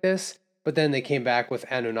be like this? But then they came back with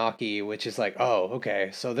Anunnaki, which is like, oh,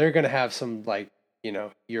 okay. So they're going to have some like,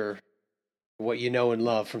 your what you know and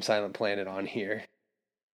love from Silent Planet on here.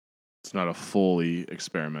 It's not a fully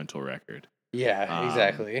experimental record. Yeah, Um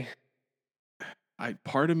exactly. I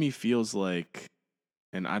part of me feels like,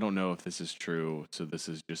 and I don't know if this is true, so this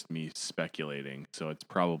is just me speculating, so it's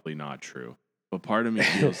probably not true. But part of me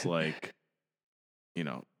feels like, you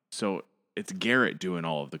know, so it's Garrett doing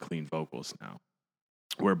all of the clean vocals now.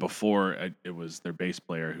 Where before it was their bass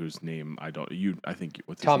player whose name I think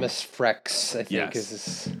what's his name? Thomas Frex, I think, is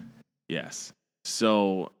Yes. his. Yes.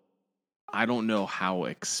 So I don't know how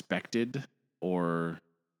expected or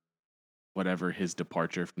whatever his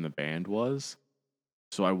departure from the band was.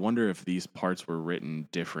 So I wonder if these parts were written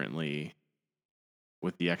differently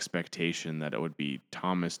with the expectation that it would be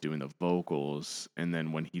Thomas doing the vocals, and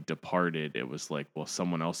then when he departed it was like, well,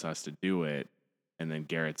 someone else has to do it, and then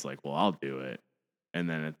Garrett's like, well, I'll do it. And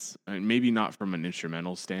then it's, I mean, maybe not from an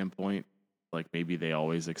instrumental standpoint, like maybe they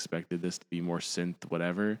always expected this to be more synth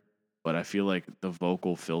whatever, but I feel like the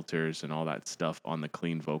vocal filters and all that stuff on the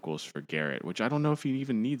clean vocals for Garrett, which I don't know if he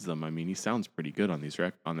even needs them. I mean, he sounds pretty good on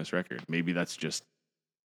on this record. Maybe that's just,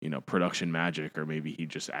 production magic, or maybe he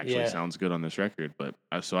just actually Yeah, sounds good on this record. But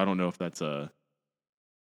so I don't know if that's a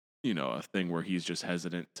thing where he's just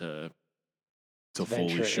hesitant to to fully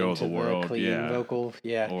venture show the into the world, clean yeah, vocal.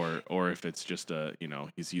 Yeah, or if it's just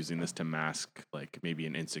he's using this to mask like maybe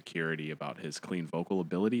an insecurity about his clean vocal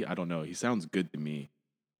ability. I don't know. He sounds good to me.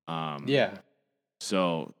 Um, yeah.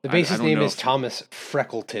 so The I bassist don't name know is if Thomas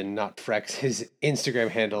Freckleton, not Frex. His Instagram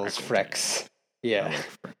handle is Freckleton. Frex. I Yeah. like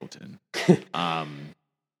Freckleton. Um,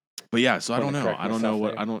 but yeah, so I Want don't to know. correct myself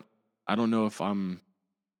there? I don't know if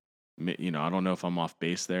I don't know if I'm off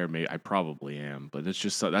base there. Maybe I probably am, but it's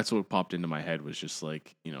just that's what popped into my head was just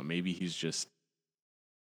like, maybe he's just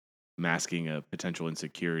masking a potential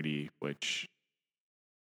insecurity, which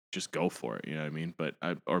just go for it. You know what I mean?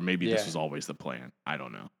 Or maybe this Yeah. was always the plan. I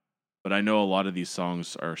don't know. But I know a lot of these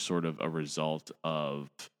songs are sort of a result of,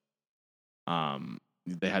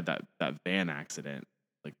 they had that van accident,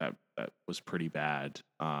 like that was pretty bad.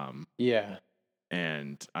 Yeah.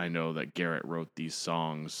 And I know that Garrett wrote these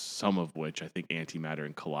songs, some of which I think Antimatter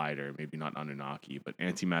and Collider, maybe not Anunnaki, but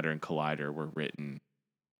Antimatter and Collider were written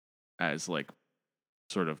as like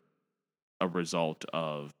sort of a result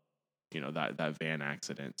of, that van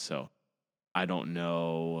accident. So I don't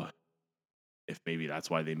know if maybe that's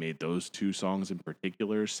why they made those two songs in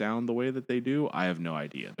particular sound the way that they do. I have no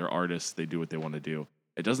idea. They're artists, they do what they want to do.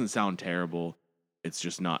 It doesn't sound terrible. It's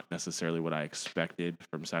just not necessarily what I expected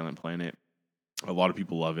from Silent Planet. A lot of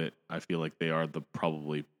people love it. I feel like they are the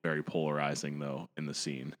probably very polarizing though in the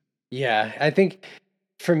scene. Yeah. I think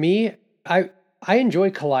for me, I enjoy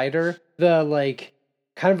Collider. The like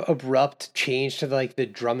kind of abrupt change to like the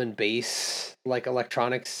drum and bass like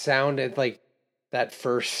electronic sound at like that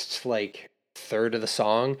first like third of the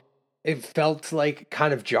song. It felt like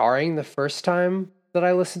kind of jarring the first time that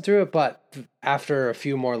I listened through it, but after a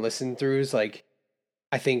few more listen throughs, like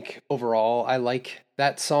I think overall I like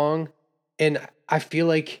that song. And I feel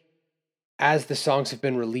like as the songs have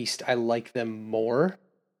been released, I like them more.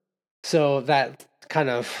 So that kind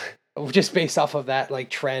of just based off of that like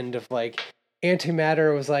trend of like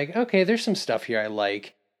Antimatter was like, okay, there's some stuff here I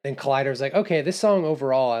like. Then Collider was like, okay, this song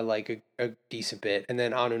overall I like a decent bit. And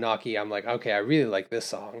then Anunnaki, I'm like, okay, I really like this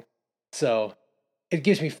song. So it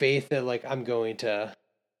gives me faith that like I'm going to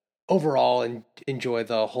overall and enjoy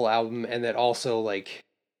the whole album, and that also like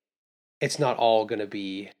it's not all gonna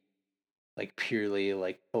be like purely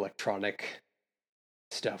like electronic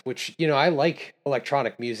stuff, which, I like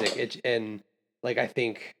electronic music. And like I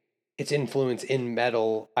think its influence in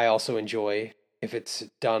metal I also enjoy if it's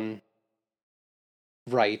done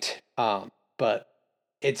right. But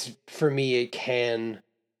it's, for me, it can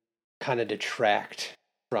kind of detract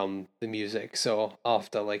from the music. So I'll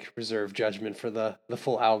have to like reserve judgment for the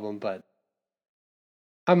full album, but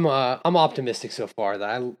I'm optimistic so far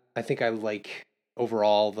that I think I like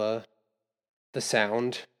overall the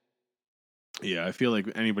sound. Yeah, I feel like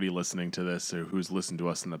anybody listening to this or who's listened to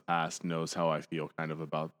us in the past knows how I feel kind of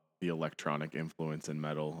about the electronic influence in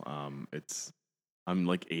metal. I'm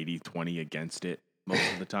like 80-20 against it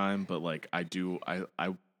most of the time, but like I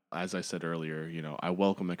as I said earlier, I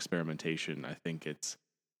welcome experimentation. I think it's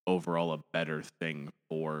overall a better thing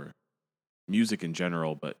for music in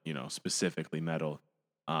general, but specifically metal.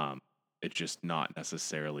 Um, it's just not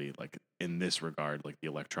necessarily like in this regard, like the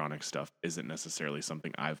electronic stuff isn't necessarily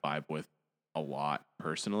something I vibe with a lot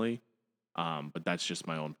personally. But that's just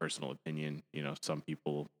my own personal opinion. Some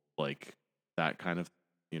people like that kind of,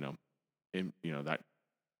 you know, that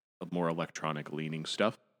more electronic leaning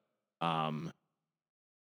stuff. Um,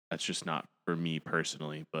 that's just not for me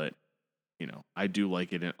personally, but I do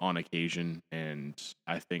like it on occasion, and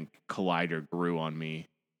I think Collider grew on me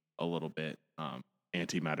a little bit.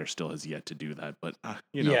 Antimatter still has yet to do that, but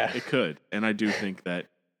Yeah. it could, and I do think that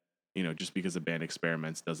just because a band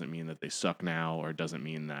experiments doesn't mean that they suck now, or doesn't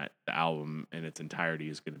mean that the album in its entirety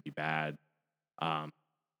is going to be bad. Um,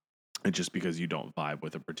 and just because you don't vibe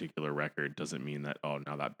with a particular record doesn't mean that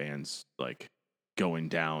now that band's like going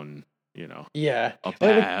down, Yeah. a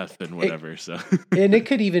Well, path and it, whatever. So and it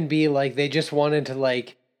could even be like they just wanted to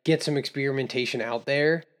like get some experimentation out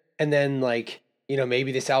there, and then like,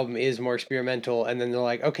 maybe this album is more experimental, and then they're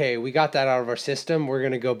like, okay, we got that out of our system, we're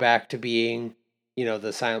going to go back to being,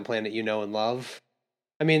 the Silent Planet you know and love.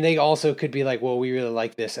 I mean, they also could be like, well, we really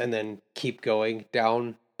like this, and then keep going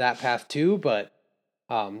down that path too. But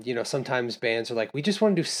sometimes bands are like, we just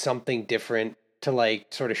want to do something different to like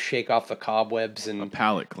sort of shake off the cobwebs a and,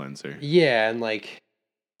 palate cleanser. yeah, and like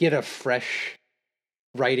get a fresh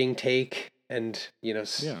writing take, and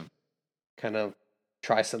Yeah. kind of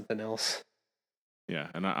try something else. Yeah,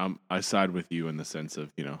 and I side with you in the sense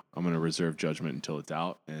of I'm gonna reserve judgment until it's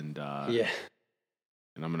out, Yeah.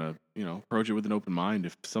 and I'm gonna approach it with an open mind.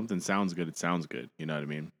 If something sounds good, it sounds good. You know what I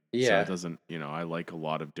mean? So it Yeah. doesn't. I like a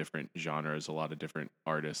lot of different genres, a lot of different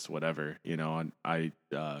artists, whatever. And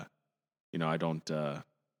I don't.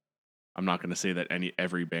 I'm not gonna say that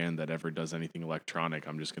every band that ever does anything electronic,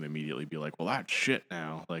 I'm just gonna immediately be like, well, that's shit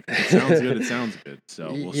now. Like if it sounds good, it sounds good.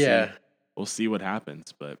 So we'll see. Yeah. We'll see what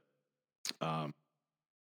happens, but um,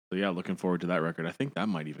 so yeah, looking forward to that record. I think that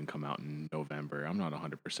might even come out in November. I'm not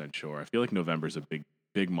 100% sure. I feel like November's a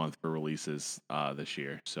big month for releases this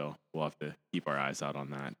year, so we'll have to keep our eyes out on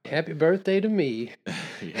that. But Happy birthday to me.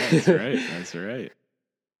 yeah, that's right. That's right.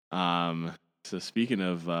 So speaking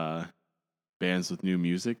of bands with new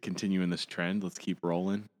music, continuing this trend, let's keep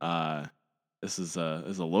rolling. This is a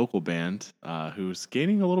local band who's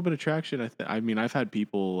gaining a little bit of traction. I mean, I've had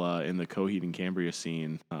people in the Coheed and Cambria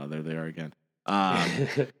scene. There they are again.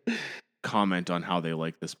 Comment on how they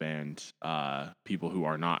like this band. People who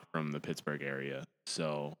are not from the Pittsburgh area,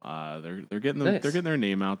 so they're getting them they're Nice. getting their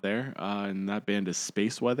name out there. And that band is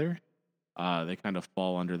Space Weather. They kind of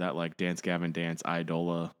fall under that like Dance Gavin Dance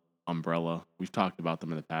Idola umbrella. We've talked about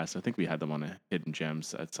them in the past. I think we had them on a Hidden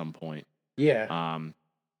Gems at some point. Yeah. Um,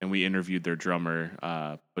 and we interviewed their drummer,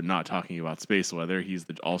 but not talking about Space Weather. He's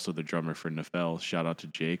also the drummer for Nefel. Shout out to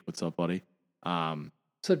Jake. What's up, buddy? Um,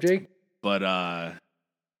 What's up, Jake? but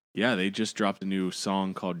yeah, they just dropped a new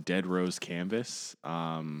song called Dead Rose Canvas.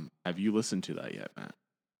 Have you listened to that yet, Matt?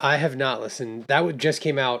 I have not listened. That just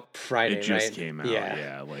came out Friday, It just right? came out. Yeah.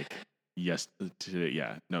 Yeah, like today.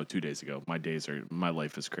 Yeah, no, 2 days ago. My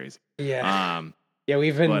life is crazy. Yeah. Um, Yeah,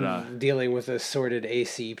 we've but been dealing with assorted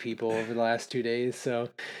AC people over the last 2 days, so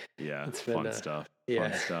yeah, it's been fun stuff. Fun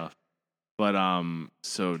yeah. stuff. But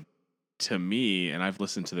so to me, and I've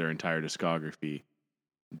listened to their entire discography,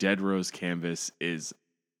 Dead Rose Canvas is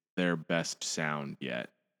their best sound yet.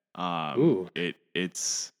 Ooh.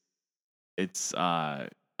 It's a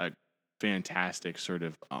fantastic sort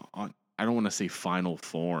of I don't want to say final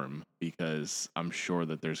form because I'm sure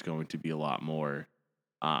that there's going to be a lot more.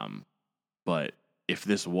 Um, but if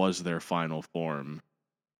this was their final form,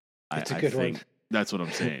 It's a I good one. think that's what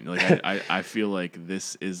I'm saying. Like I feel like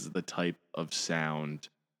this is the type of sound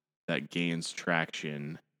that gains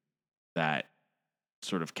traction, that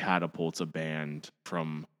sort of catapults a band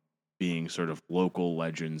from being sort of local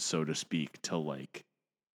legends, so to speak, to like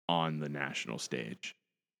on the national stage.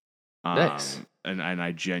 Nice. And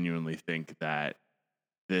I genuinely think that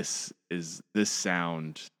this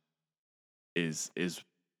sound is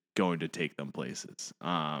going to take them places.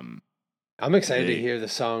 I'm excited to They hear the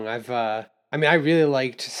song. I mean, I really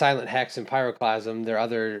liked Silent Hex and Pyroclasm. They're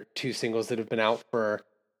other two singles that have been out for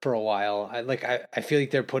a while. I feel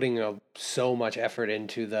like they're putting so much effort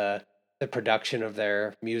into the production of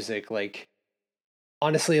their music. Like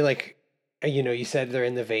honestly, like you said they're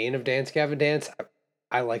in the vein of Dance Gavin Dance.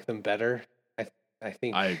 I like them better. I I I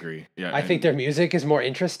think agree. Yeah, I think their music is more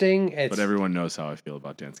interesting. but It's everyone knows how I feel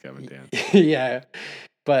about Dance Gavin Dance. yeah,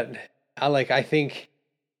 but I think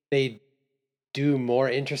they do more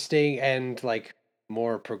interesting and like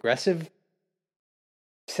more progressive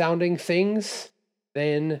sounding things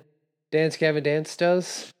than Dance Gavin Dance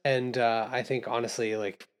does. And I think honestly,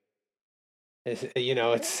 like,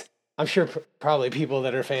 it's I'm sure probably people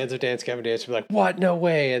that are fans of Dance Gavin Dance will be like, "What? No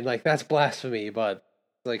way!" And like that's blasphemy. But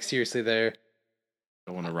like seriously, they're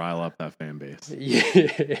I want to rile up that fan base.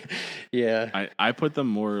 yeah, yeah. I put them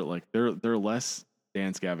more like they're less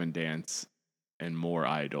Dance Gavin Dance and more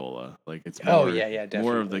Idola. Like it's Oh yeah, yeah,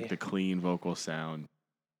 more of like definitely. the clean vocal sound.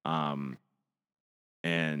 Um,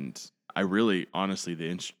 and I really honestly the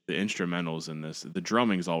instrumentals in this, the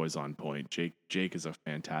drumming's always on point. Jake is a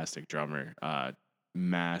fantastic drummer.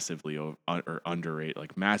 Massively or underrated,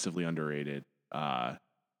 like massively underrated.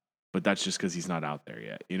 But that's just because he's not out there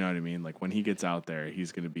yet. You know what I mean? Like when he gets out there,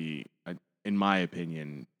 he's going to be, in my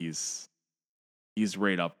opinion, he's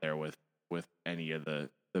right up there with any of the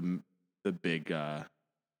big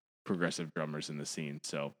progressive drummers in the scene.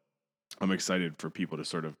 So I'm excited for people to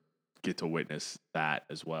sort of get to witness that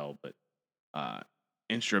as well. But uh,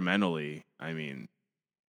 instrumentally, I mean,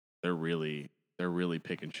 they're really they're really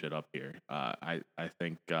picking shit up here. I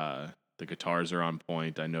think the guitars are on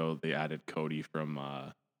point. I know they added Cody from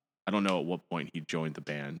I don't know at what point he joined the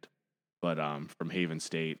band, but from Haven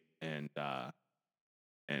State, and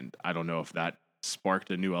I don't know if that sparked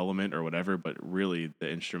a new element or whatever, but really the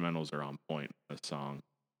instrumentals are on point with the song.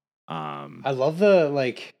 Um, I love the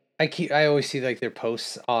like I always see like their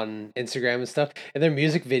posts on Instagram and stuff, and their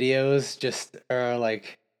music videos just are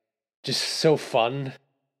like just so fun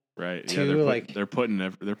right? Yeah, too. Like they're putting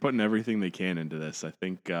everything they can into this. I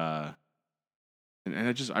think, and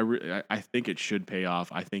I think it should pay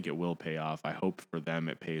off. I think it will pay off. I hope for them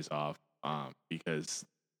it pays off. Because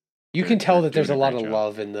you can they're tell that there's doing a a lot great of job.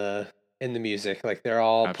 love in the music. Like they're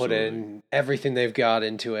all put Absolutely. in everything they've got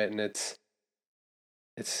into it, and it's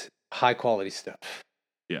high quality stuff.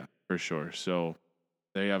 Yeah, for sure. So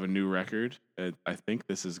they have a new record. I think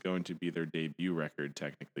this is going to be their debut record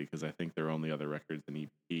technically because I think their only other record's an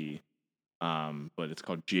EP. But it's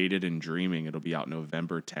called Jaded and Dreaming. It'll be out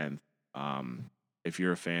November 10th. If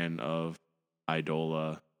you're a fan of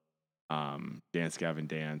Idola, Dance Gavin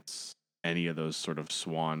Dance, any of those sort of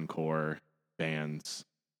swan core bands,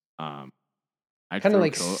 um, Kind of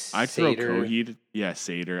like I'd throw Seder. Coheed, yeah,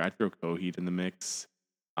 Seder. I'd throw Coheed in the mix.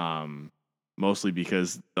 Um, Mostly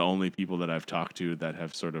because the only people that I've talked to that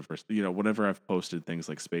have sort of, whenever I've posted things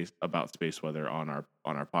like space weather on our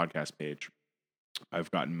podcast page,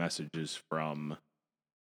 I've gotten messages from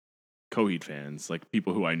Coheed fans, like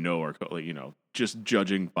people who I know are like, just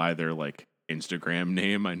judging by their like Instagram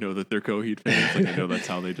name, I know that they're Coheed fans. Like I know that's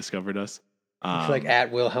how they discovered us. Like Um,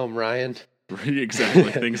 at Wilhelm Ryan.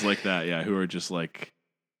 exactly, things like that. Yeah, who are just like,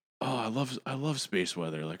 oh, I love space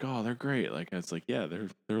weather. Like, oh, they're great. Like it's like, yeah,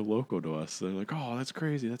 they're local to us. They're like, oh, that's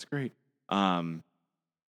crazy. That's great. Um,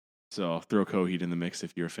 so I'll throw Coheed in the mix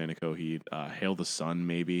if you're a fan of Coheed. Hail the Sun,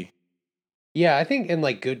 maybe. Yeah, I think in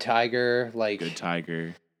like Good Tiger, Good like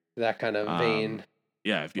Tiger. that kind of Um, vein,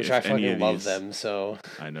 yeah, which if I any fucking of love these, them. So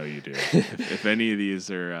I know you do. If any of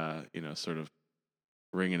these are sort of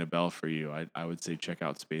ringing a bell for you, I would say check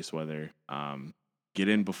out Space Weather. Get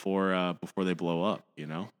in before they blow up.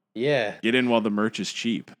 yeah, Get in while the merch is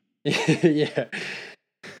cheap. yeah.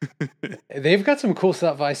 They've got some cool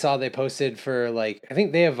stuff I saw they posted for like I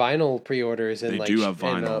think they have vinyl pre-orders and They like do have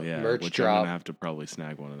and vinyl, a yeah, merch which I'm gonna drop. have to probably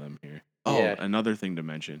snag one of them here. Oh, Yeah. another thing to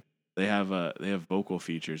mention, they have vocal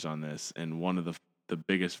features on this, and one of the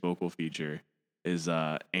biggest vocal feature is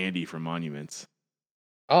Andy from Monuments.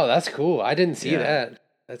 Oh, that's cool. I didn't see Yeah, that.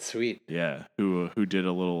 That's sweet. yeah, who did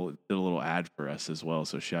a little ad for us as well.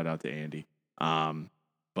 So shout out to Andy. Um,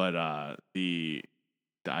 but I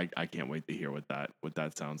can't wait to hear what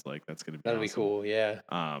that sounds like. That's gonna be That'll be awesome. cool. Yeah.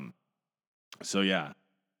 Um, so yeah,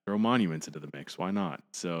 throw Monuments into the mix. Why not?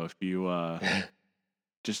 So if you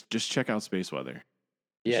just check out Space Weather.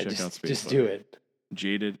 Just Yeah, check out Space just do Weather. it.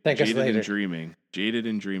 Thank us Jaded and later. Dreaming. Jaded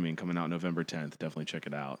and Dreaming coming out November 10th. Definitely check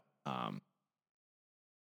it out.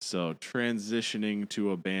 So transitioning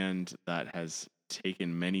to a band that has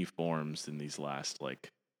taken many forms in these last I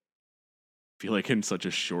feel like in such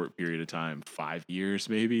a short period of time, 5 years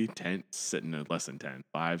maybe, 10, sitting at less than 10,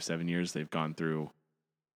 5, 7 years, they've gone through.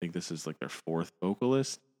 I think this is like their fourth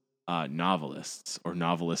vocalist. Novelists or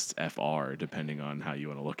Novelists FR, depending on how you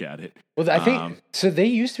want to look at it. Well, I think so. They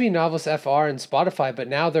used to be Novelist FR and Spotify, but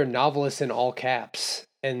now they're Novelists in all caps,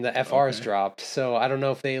 and the FR's Okay. dropped. So I don't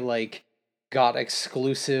know if they got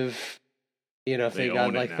exclusive. If They they got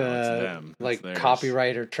own it now. It's them. It's theirs.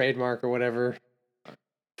 copyright or trademark or whatever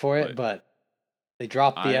for it, But but they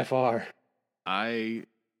dropped the I FR. I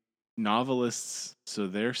Novelists, so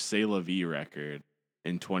their C'est La Vie record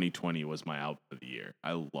in 2020 was my album of the year.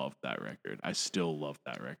 I loved that record. I still love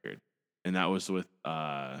that record. And that was with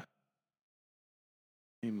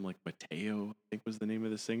name like Mateo, I think was the name of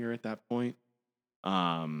the singer at that point.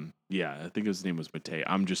 Yeah, I think his name was Mateo.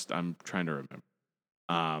 I'm trying to remember.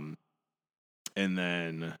 Um and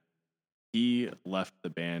then he left the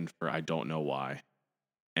band for I don't know why.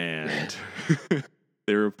 And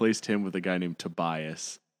they replaced him with a guy named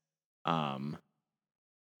Tobias. Um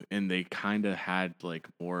and they kind of had like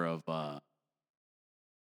more of a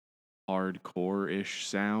hardcore-ish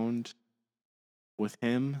sound with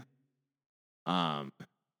him. Um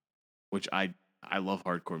which I love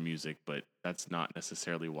hardcore music, but that's not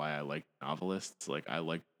necessarily why I like Novelists. Like I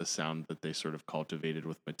like the sound that they sort of cultivated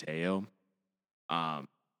with Mateo. Um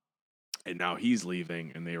and now he's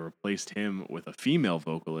leaving and they replaced him with a female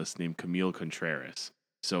vocalist named Camille Contreras.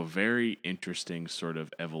 So very interesting sort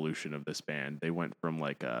of evolution of this band. They went from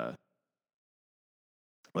like a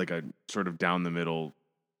sort of down the middle.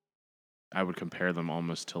 I would compare them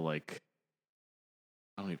almost to like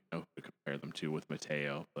I don't even know who to compare them to with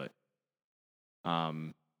Mateo, but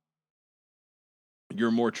um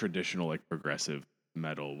you're more traditional like progressive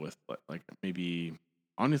metal with like maybe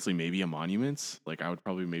honestly maybe a Monuments. Like I would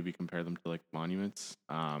probably maybe compare them to like Monuments.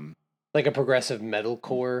 Like a progressive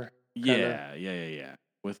metalcore kind of. Yeah.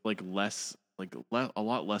 With like less a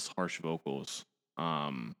lot less harsh vocals.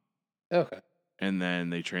 Um Okay. and then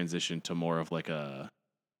they transitioned to more of like a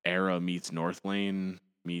Era meets North Lane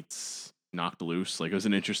meets Knocked Loose. Like it was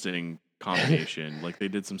an interesting combination. Like they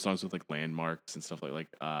did some songs with like Landmarks and stuff like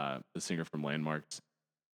the singer from Landmarks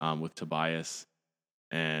with Tobias,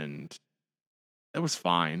 and that was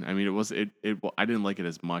fine. I mean it I didn't like it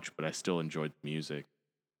as much, but I still enjoyed the music.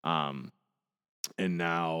 Um and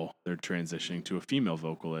now they're transitioning to a female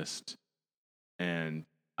vocalist, and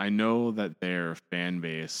I know that their fan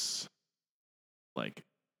base like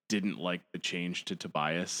didn't like the change to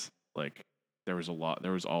Tobias. Like there was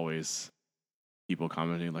always people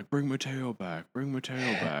commenting like bring Mateo back or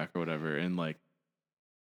whatever, and like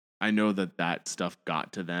I know that that stuff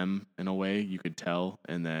got to them in a way, you could tell,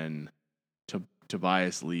 and then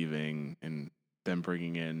Tobias leaving and them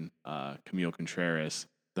bringing in Camille Contreras.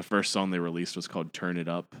 The first song they released was called "Turn It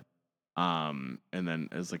Up," and then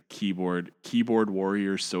as like keyboard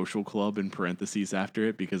warriors social club in parentheses after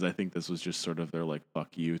it, because I think this was just sort of their like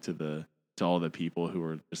fuck you to all the people who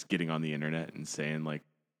were just getting on the internet and saying like,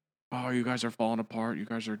 oh, you guys are falling apart, you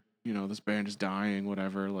guys are, this band is dying,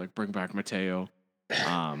 whatever, like bring back Mateo.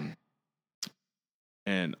 um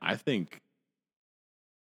and I think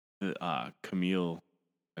Camille,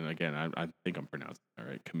 and again I think I'm pronouncing that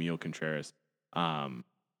right, Camille Contreras. um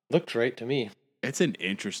Looked right to me. it's an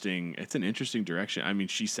interesting direction. I mean,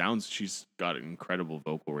 she's got an incredible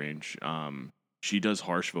vocal range. She does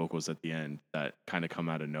harsh vocals at the end that kind of come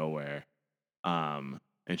out of nowhere.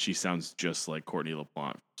 And she sounds just like Courtney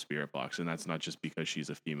LaPlante from Spirit Box, and that's not just because she's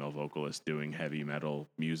a female vocalist doing heavy metal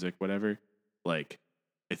music, whatever. Like,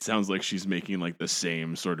 it sounds like she's making like the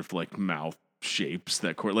same sort of like mouth shapes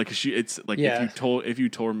that it's like Yeah. if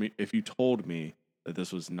you told me that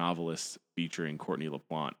this was Novelist featuring Courtney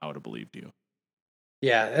LaPlante, I would have believed you.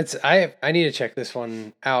 Yeah, I need to check this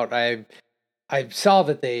one out. I saw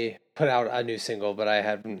that they put out a new single, but I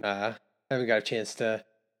haven't got a chance to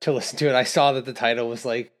listen to it. I saw that the title was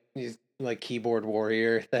like keyboard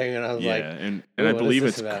warrior thing, and I was like, and "Ooh, I what is believe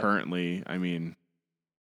this it's about?" currently, I mean,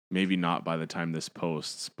 maybe not by the time this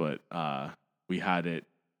posts, but we had it,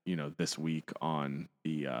 this week on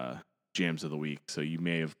the jams of the week. So you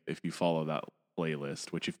may have, if you follow that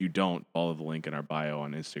playlist, which if you don't, follow the link in our bio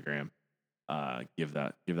on Instagram. Give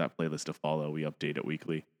that playlist a follow. We update it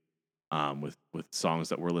weekly. With songs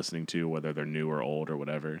that we're listening to, whether they're new or old or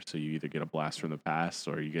whatever. So you either get a blast from the past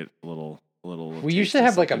or you get a little. We taste usually of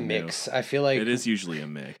have like a something new. mix. I feel like It is usually a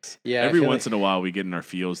mix. Yeah, Every once in a while, we get in our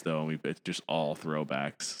feels though, and it's just all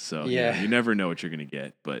throwbacks. So Yeah. you never know what you're gonna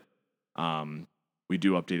get. But we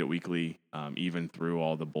do update it weekly. Even through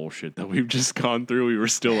all the bullshit that we've just gone through, we were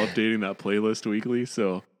still updating that playlist weekly.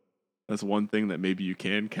 So that's one thing that maybe you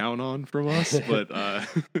can count on from us. But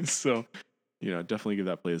so definitely give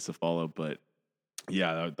that playlist a follow. But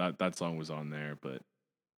yeah, that song was on there. But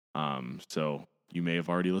so you may have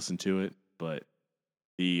already listened to it, but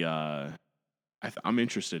the I'm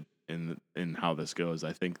interested in how this goes.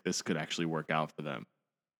 I think this could actually work out for them.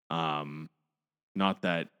 Not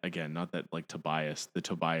that like the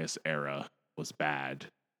Tobias era was bad.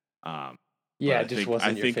 Yeah, it just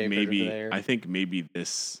wasn't your favorite over there. I think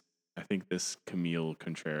this Camille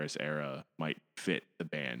Contreras era might fit the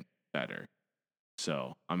band better.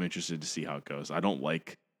 So I'm interested to see how it goes. I don't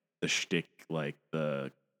like the shtick, like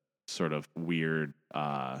the sort of weird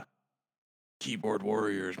keyboard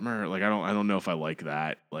warriors. Like I don't know if I like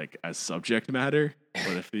that like as subject matter.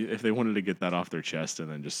 But if they wanted to get that off their chest and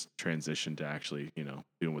then just transition to actually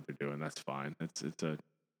doing what they're doing, that's fine. It's a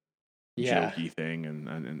jokey thing,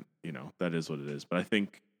 and that is what it is. But I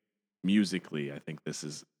think musically, I think this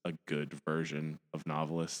is a good version of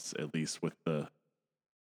Novelists, at least with the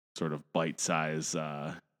sort of bite-size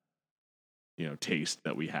taste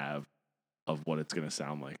that we have of what it's going to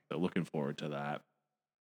sound like. So looking forward to that.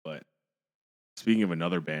 But speaking of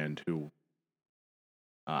another band who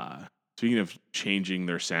speaking of changing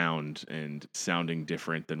their sound and sounding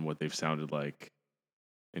different than what they've sounded like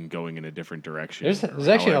and going in a different direction. There's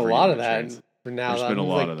actually a lot of that for now. There's been a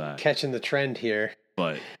lot of that. Catching the trend here.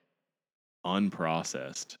 But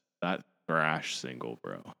Unprocessed, that thrash single,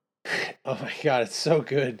 bro. Oh my god, it's so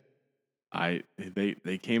good.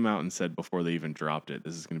 They came out and said before they even dropped it,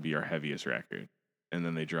 this is going to be our heaviest record. And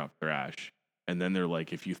then they dropped thrash. And then they're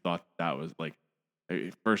like, if you thought that was like,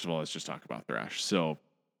 first of all, let's just talk about thrash. So,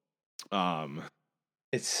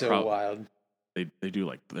 it's so wild. They do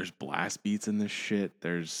like there's blast beats in this shit.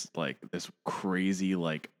 There's like this crazy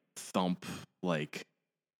like thump, like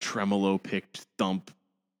tremolo picked thump,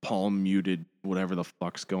 palm muted, whatever the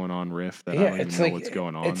fuck's going on riff that I don't even know what's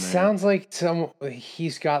going on. It sounds like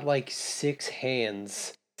he's got like 6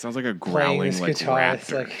 hands. It sounds like a growling like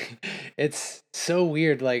raptor. It's so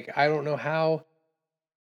weird. Like I don't know how.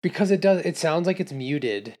 Because it sounds like it's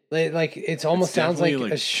muted. Like it almost sounds like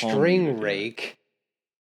a string rake,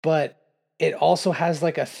 but it also has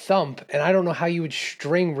like a thump, and I don't know how you would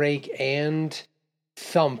string rake and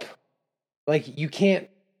thump. Like you can't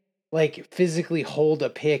like physically hold a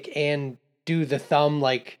pick and do the thumb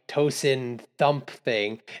like Tosin thump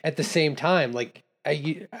thing at the same time. Like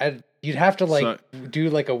you'd have to do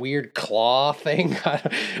like a weird claw thing.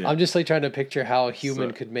 I'm just like trying to picture how a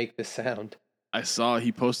human could make this sound. I saw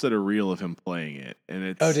he posted a reel of him playing it, and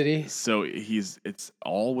it's did he? So it's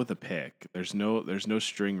all with a pick. There's no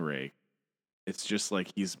string rake. It's just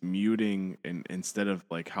like he's muting, and instead of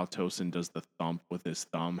like how Tosin does the thump with his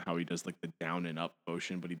thumb, how he does like the down and up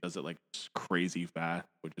motion, but he does it like crazy fast,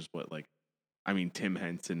 which is what Tim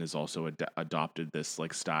Henson has also adopted this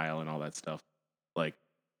like style and all that stuff. Like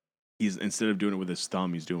he's instead of doing it with his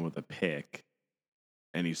thumb, he's doing it with a pick,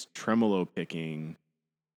 and he's tremolo picking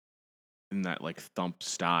in that like thump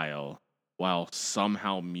style while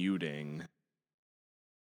somehow muting.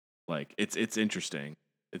 Like it's interesting.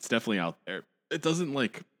 It's definitely out there. It doesn't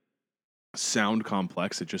like sound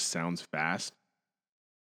complex, it just sounds fast.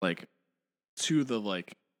 Like to the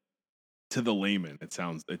layman,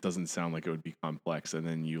 it doesn't sound like it would be complex, and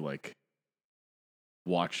then you like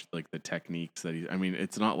watch like the techniques that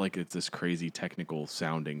it's not like it's this crazy technical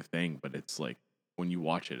sounding thing, but it's like when you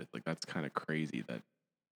watch it, it's like that's kind of crazy that.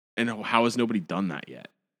 And how has nobody done that yet?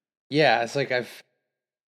 Yeah, it's like I've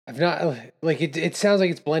not like it sounds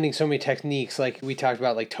like it's blending so many techniques. Like we talked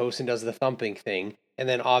about, like Tosin does the thumping thing, and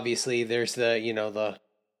then obviously there's the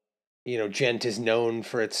Gent is known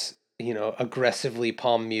for its aggressively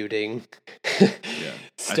palm muting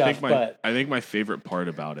stuff. I think my favorite part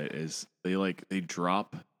about it is they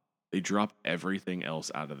drop everything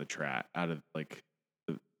else out of the track, out of like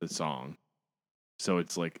the song. So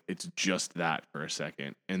it's like it's just that for a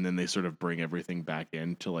second, and then they sort of bring everything back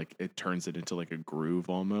in to like it turns it into like a groove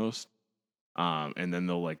almost. And then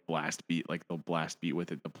they'll blast beat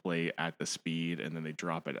with it to play at the speed, and then they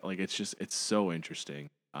drop it. Like it's so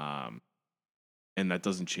interesting. And that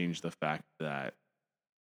doesn't change the fact that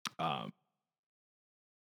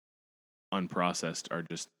Unprocessed are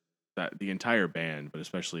just that the entire band, but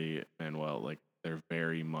especially Manuel, like they're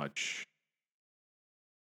very much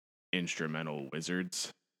instrumental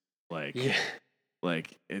wizards. Like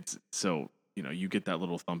it's so you get that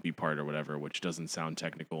little thumpy part or whatever, which doesn't sound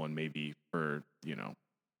technical, and maybe for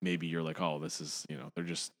maybe you're like, oh, this is they're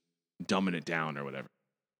just dumbing it down or whatever.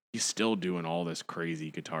 He's still doing all this crazy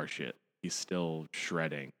guitar shit. he's still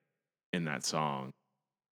shredding in that song.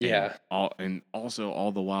 Yeah. And also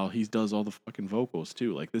all the while he does all the fucking vocals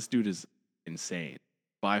too. Like this dude is insane.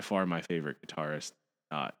 By far my favorite guitarist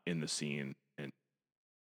in the scene. And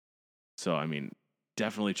so I mean,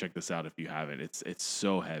 definitely check this out if you haven't. It's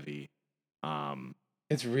so heavy.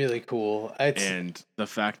 It's really cool. It's And the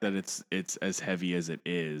fact that it's as heavy as it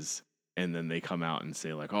is, and then they come out and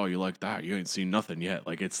say like, "Oh, you like that? You ain't seen nothing yet."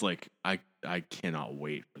 Like it's like I cannot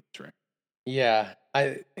wait for the track. yeah.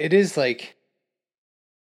 It is like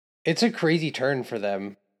it's a crazy turn for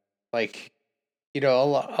them. Like, a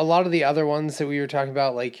lot of the other ones that we were talking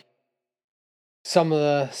about, like some of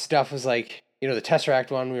the stuff was like, the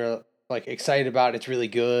Tesseract one we were like excited about. It's really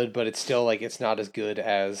good, but it's still like it's not as good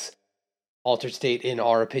as Altered State in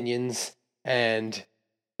our opinions. And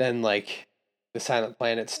then like the Silent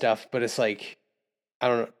Planet stuff, but it's like I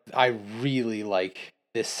don't know. I really like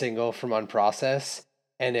this single from Unprocessed,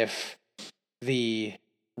 and if the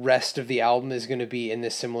rest of the album is going to be in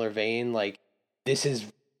this similar vein, like this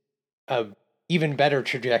is a even better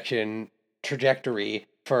trajectory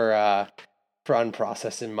for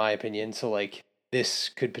Unprocessed in my opinion. So like this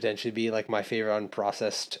could potentially be like my favorite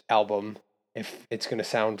Unprocessed album if it's going to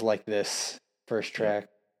sound like this first track.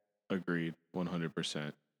 Agreed,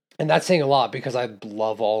 100%. And that's saying a lot because I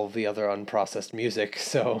love all of the other Unprocessed music.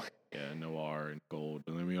 So Yeah, Noir and Gold,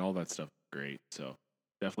 and I mean all that stuff is great. So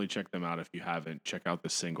definitely check them out if you haven't. Check out the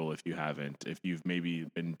single if you haven't. If you've maybe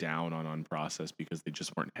been down on Unprocessed because they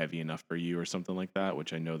just weren't heavy enough for you or something like that,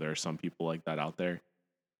 which I know there are some people like that out there.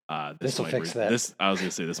 this will fix that. This I was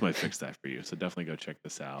gonna say this might fix that for you. So definitely go check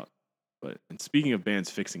this out. But and speaking of bands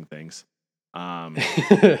fixing things,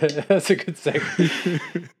 That's a good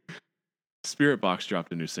segue. Spirit Box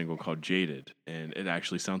dropped a new single called Jaded, and it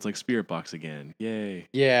actually sounds like Spirit Box again. Yay.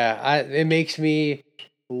 Yeah, it makes me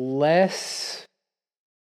less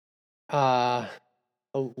uh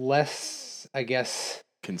less I guess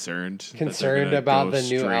Concerned about the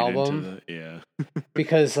new album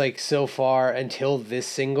because like so far until this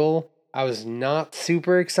single I was not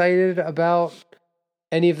super excited about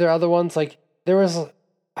any of their other ones. Like there was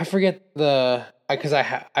I forget because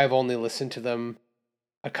I've only listened to them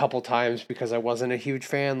a couple times because I wasn't a huge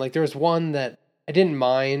fan. Like there was one that I didn't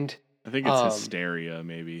mind. I think it's Hysteria,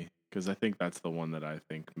 maybe, because I think that's the one that I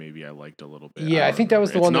think maybe I liked a little bit. Yeah, I think that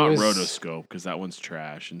was the one that was... It's not Rotoscope, because that one's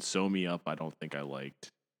trash, and Sew Me Up I don't think I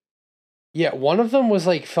liked. Yeah, one of them was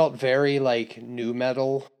like, felt very like new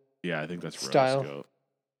metal. Yeah, I think that's style. Rotoscope.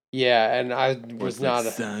 Yeah, and I was not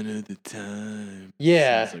a sign of the time.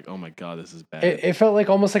 Yeah. It's like, oh my god, this is bad. It felt like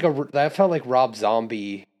almost like that felt like Rob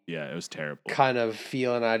Zombie. Yeah, it was terrible. Kind of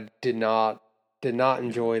feeling. I did not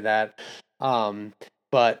enjoy that.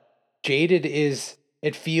 But Jaded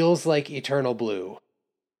it feels like Eternal Blue.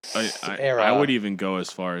 I would even go as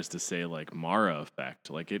far as to say like Mara Effect.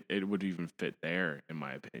 Like it would even fit there in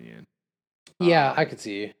my opinion. Yeah, I could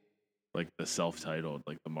see. Like the self-titled,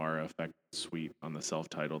 like the Mara Effect suite on the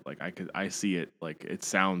self-titled. Like I see it like it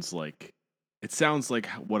sounds like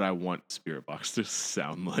what I want Spirit Box to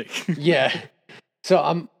sound like. Yeah.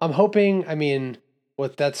 So I'm hoping, I mean,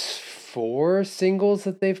 that's 4 singles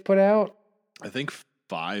that they've put out? I think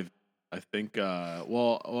 5. I think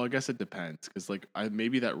well I guess it depends cuz like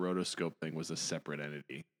maybe that Rotoscope thing was a separate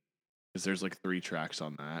entity. Cuz there's like 3 tracks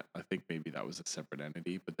on that. I think maybe that was a separate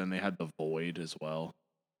entity, but then they had The Void as well.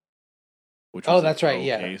 Which was that's right,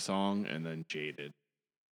 yeah. Song and then Jaded.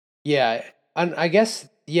 Yeah. And I guess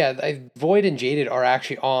Void and Jaded are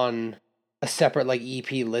actually on a separate like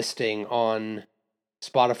EP listing on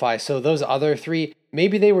Spotify. So those other 3,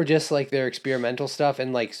 maybe they were just like their experimental stuff,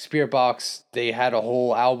 and like Spirit Box, they had a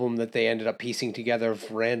whole album that they ended up piecing together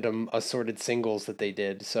of random assorted singles that they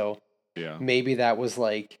did. So yeah, maybe that was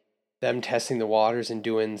like them testing the waters and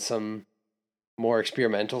doing some more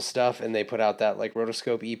experimental stuff, and they put out that like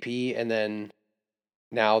Rotoscope EP, and then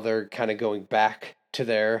now they're kind of going back to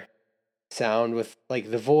their sound with like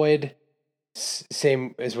The Void.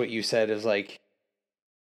 Same as what you said, is like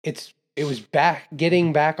it was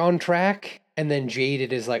getting back on track, and then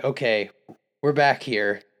Jaded is like, okay, we're back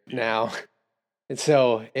here now. And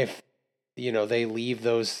so if they leave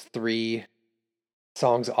those 3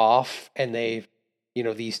 songs off, and they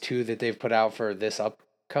these 2 that they've put out for this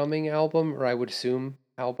upcoming album, or I would assume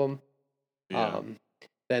album,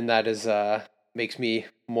 then that is makes me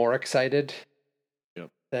more excited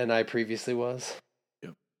than I previously was.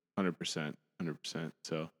 100%.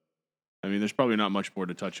 So I mean, there's probably not much more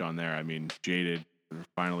to touch on there. I mean, Jaded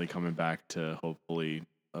finally coming back to hopefully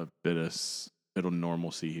a bit of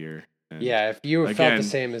normalcy here. And yeah, if you felt the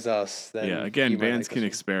same as us, then again, bands can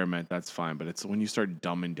experiment. That's fine, but it's when you start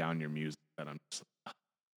dumbing down your music that I'm just like,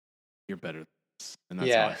 you're better than this. And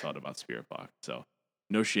that's how I Yeah. felt about Spirit Box. So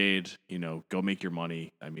no shade, go make your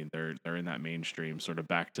money. I mean, they're in that mainstream, sort of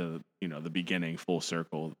back to, the beginning, full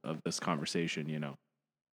circle of this conversation.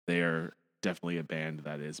 They are definitely a band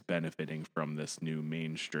that is benefiting from this new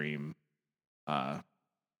mainstream uh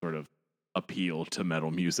sort of appeal to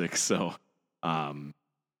metal music. So um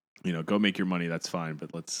go make your money, that's fine,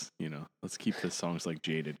 but let's keep the songs like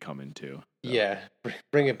Jaded coming too. So Yeah.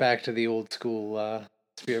 Bring it back to the old school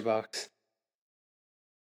Spirit Box.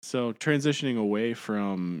 so transitioning away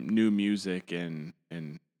from new music and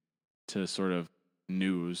to sort of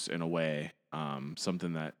news in a way,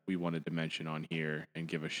 something that we wanted to mention on here and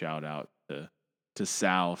give a shout out to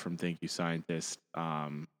Sal from Thank You Scientist.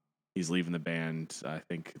 He's leaving the band. I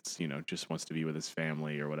think it's just wants to be with his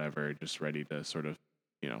family or whatever, just ready to sort of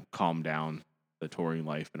calm down the touring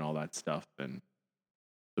life and all that stuff. And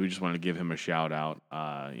so we just wanted to give him a shout out.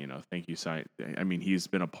 Thank you, I mean, he's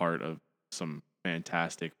been a part of some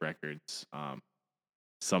fantastic records,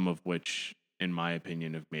 some of which, in my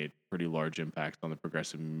opinion, have made pretty large impacts on the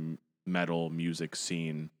progressive metal music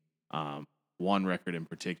scene. One record in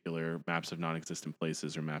particular, Maps of Non-Existent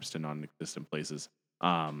Places or Maps to Non-Existent Places,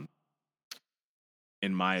 um,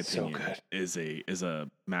 in my So opinion, good. is a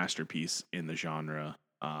masterpiece in the genre.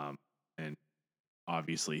 And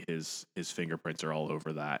obviously his fingerprints are all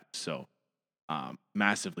over that. So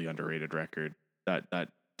massively underrated record that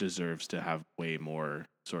deserves to have way more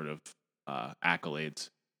sort of accolades.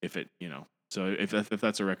 If it so if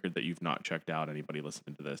that's a record that you've not checked out, anybody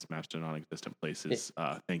listening to this, Maps to Non-Existent Yeah. Places,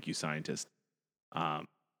 Thank You Scientist, um,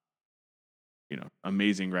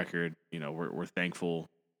 amazing record. We're thankful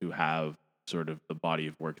to have sort of the body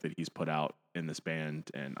of work that he's put out in this band,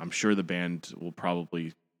 and I'm sure the band will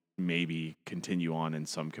probably maybe continue on in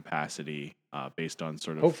some capacity, based on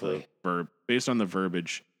sort of Hopefully. based on the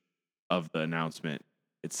verbiage of the announcement.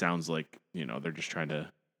 It sounds like they're just trying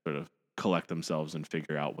to sort of collect themselves and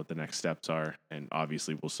figure out what the next steps are, and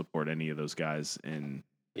obviously we'll support any of those guys in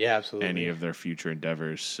Yeah, any absolutely. of their future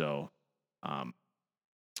endeavors. So um,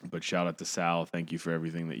 but shout out to Sal. Thank you for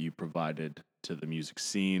everything that you provided to the music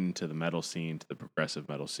scene, to the metal scene, to the progressive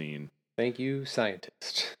metal scene. Thank you,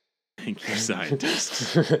 scientist. Thank you,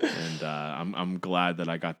 scientist. And I'm glad that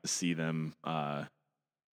I got to see them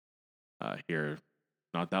here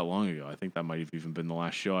not that long ago. I think that might have even been the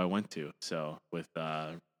last show I went to. So with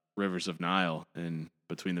Rivers of Nile and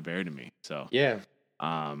Between the Bear to Me. So Yeah.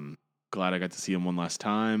 um, glad I got to see him one last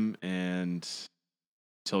time. And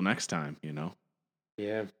till next time.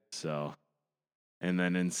 Yeah. So, and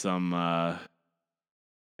then in some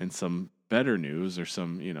better news, or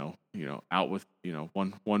some out with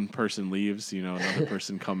one person leaves, another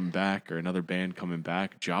person coming back, or another band coming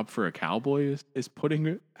back. Job for a Cowboy is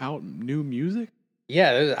putting out new music.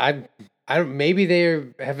 Yeah, I don't, maybe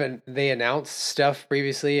haven't they announced stuff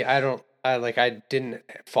previously. I didn't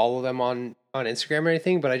follow them on Instagram or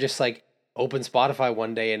anything, but I just like opened Spotify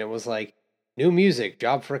one day and it was like new music,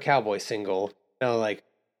 Job for a Cowboy single. And I was like,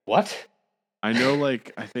 what? I know,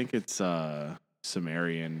 like, I think it's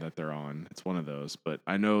Sumerian that they're on. It's one of those, but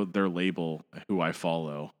I know their label, who I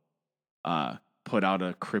follow, put out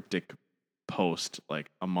a cryptic post like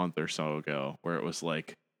a month or so ago where it was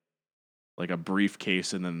like a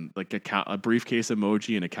briefcase, and then like a briefcase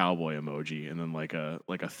emoji and a cowboy emoji, and then like a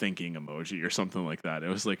thinking emoji or something like that. It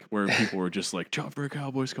was like where people were just like, "Job for a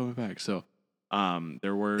Cowboy's coming back." So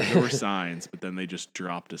there were signs, but then they just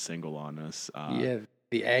dropped a single on us. Yeah,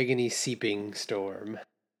 the agony seeping storm.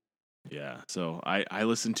 Yeah. So I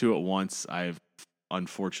listened to it once. I've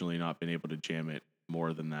unfortunately not been able to jam it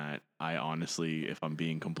more than that. I honestly, if I'm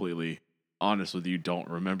being completely honest with you, don't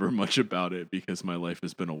remember much about it because my life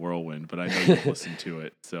has been a whirlwind, but I know you've listened to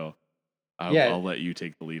it. So Yeah, I'll let you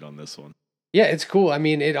take the lead on this one. yeah, it's cool. I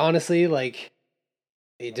mean, it honestly like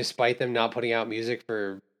despite them not putting out music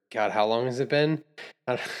for God, how long has it been?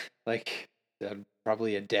 I don't- like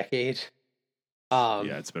probably a decade. Yeah, Um,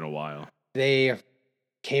 it's been a while. they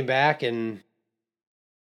came back and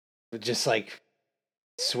were just like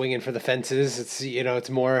swinging for the fences. It's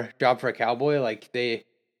more Job for a Cowboy.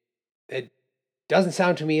 It doesn't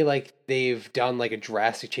sound to me like they've done like a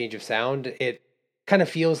drastic change of sound. It kind of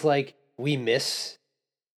feels like we miss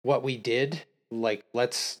what we did. Like,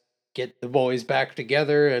 let's get the boys back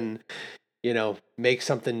together and make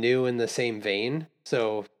something new in the same vein.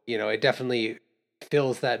 So, it definitely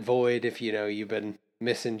fills that void if, you've been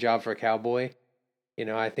missing Job for a Cowboy.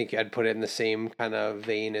 I think I'd put it in the same kind of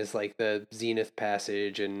vein as like the Zenith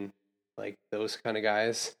Passage and like those kind of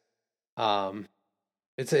guys. Um,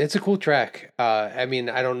 it's a cool track. I mean,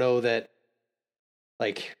 I don't know that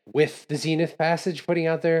like with the Zenith Passage putting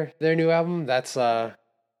out their new album, that's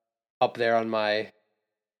up there on my,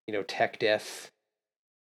 tech death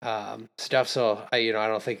stuff. So I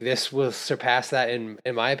don't think this will surpass that in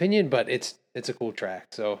my opinion, but it's a cool track.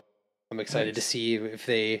 So I'm excited to Nice. see if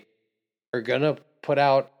they are gonna put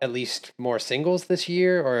out at least more singles this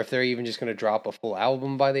year, or if they're even just gonna drop a full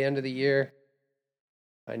album by the end of the year.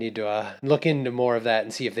 I need to look into more of that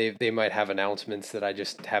and see if they might have announcements that I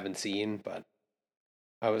just haven't seen. But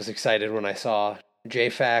I was excited when I saw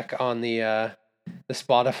JFAC on the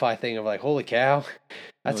Spotify thing of like, holy cow, Oh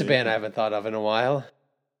that's a band I yeah. haven't thought of in a while.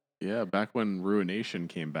 Yeah, back when Ruination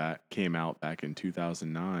came out back in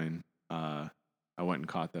 2009, I went and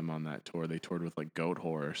caught them on that tour. They toured with like Goat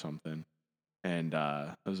Whore or something. And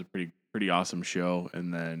it was a pretty awesome show.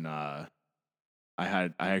 And then I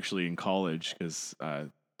actually in college cuz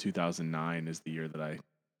 2009 is the year that I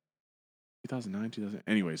 2009 2000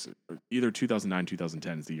 anyways, either 2009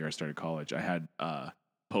 2010 is the year I started college. I had a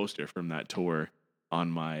poster from that tour on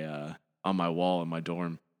my wall in my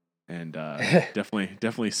dorm, and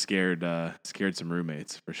definitely scared some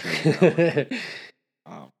roommates for sure with that one.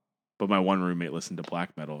 Um, but my one roommate listened to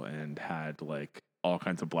black metal and had like all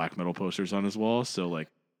kinds of black metal posters on his wall. So like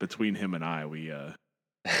between him and we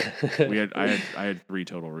had I had three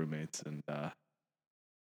total roommates, and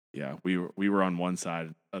yeah, we were on one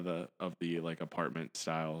side of the like apartment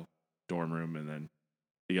style dorm room, and then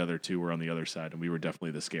the other two were on the other side, and we were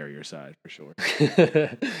definitely the scarier side for sure.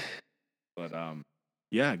 But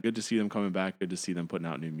yeah, good to see them coming back. Good to see them putting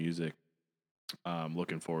out new music.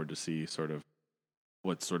 Looking forward to see sort of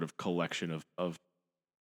what sort of collection of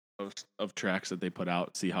tracks that they put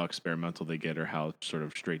out. See how experimental they get, or how sort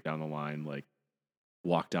of straight down the line, like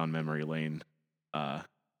walk down memory lane. Uh,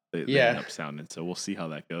 they end Yeah. up sounding. So we'll see how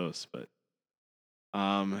that goes. But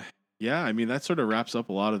um, yeah, I mean that sort of wraps up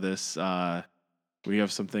a lot of this. We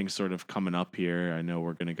have some things sort of coming up here. I know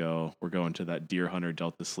we're going to that Deer Hunter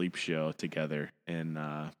Delta Sleep show together in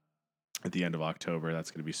at the end of October.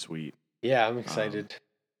 That's gonna be sweet. Yeah, I'm Um, excited.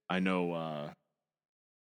 I know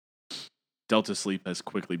Delta Sleep has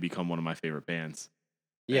quickly become one of my favorite bands,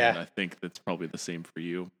 and Yeah. I think that's probably the same for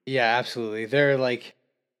you. Yeah, absolutely. They're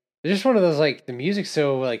just one of those, like, the music's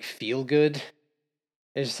so like feel good.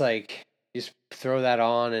 It's just like you just throw that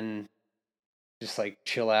on and just like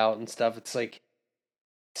chill out and stuff. It's like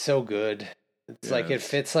so good. It's like it Yes,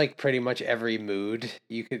 fits like pretty much every mood.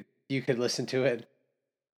 You could listen to it.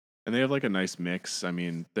 and they have like a nice mix. I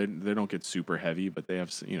mean, they don't get super heavy, but they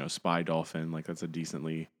have Spy Dolphin, like that's a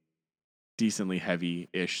decently heavy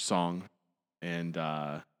ish song, and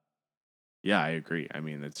yeah, I agree. I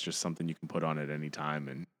mean, it's just something you can put on at any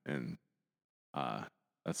time, and uh,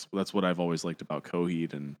 that's what I've always liked about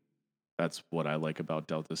Coheed, and that's what I like about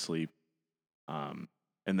Delta Sleep. Um,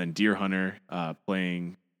 and then Deer Hunter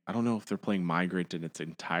playing. I don't know if they're playing Migrant in its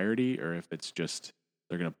entirety, or if it's just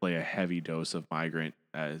they're gonna play a heavy dose of Migrant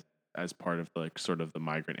as part of like sort of the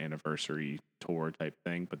Migrant anniversary tour type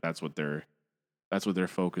thing. But that's what their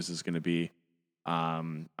focus is going to be.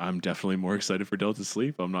 I'm definitely more excited for Delta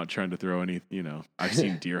Sleep. I'm not trying to throw any, I've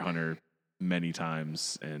seen Deer Hunter many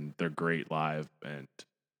times, and they're great live, and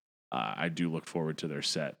I do look forward to their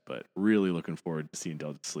set, but really looking forward to seeing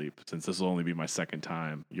Delta Sleep, since this will only be my second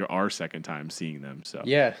time. You're our second time seeing them, so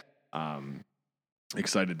Yeah. um,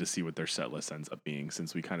 excited to see what their set list ends up being,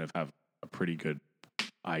 since we kind of have a pretty good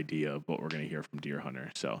idea of what we're going to hear from Deer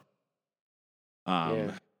Hunter. So um,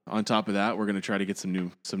 Yeah. on top of that, we're going to try to get some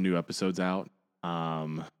new episodes out.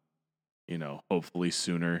 Um, hopefully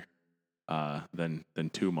sooner than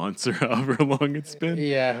 2 months or however long it's been.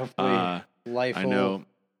 Yeah, hopefully Uh, life I will know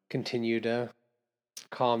continue to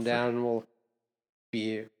calm for down and we'll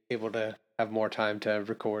be able to have more time to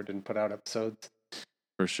record and put out episodes.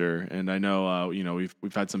 for sure, and I know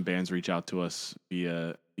we've had some bands reach out to us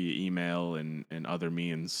via email and other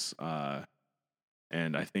means.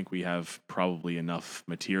 And I think we have probably enough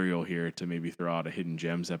material here to maybe throw out a Hidden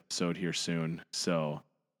Gems episode here soon. So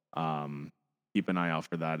um, keep an eye out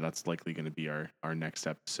for that. That's likely going to be our next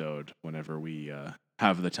episode whenever we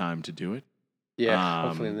have the time to do it. Yeah,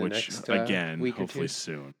 hopefully in the Which next again, week or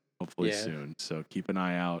two. hopefully Yeah. soon. So keep an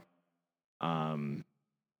eye out. Um,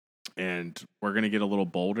 and we're gonna get a little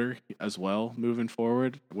bolder as well moving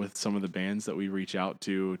forward with some of the bands that we reach out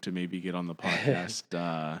to maybe get on the podcast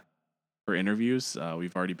for interviews.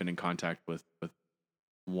 We've already been in contact with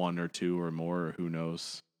one or two or more, or who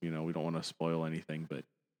knows. We don't want to spoil anything, but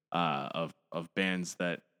of bands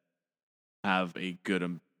that have a good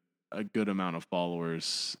amount of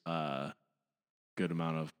followers, good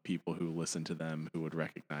amount of people who listen to them who would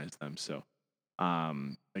recognize them. So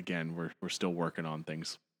again, we're still working on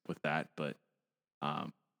things with that, but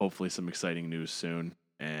hopefully some exciting news soon.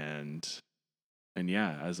 And And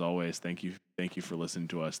yeah, as always, thank you for listening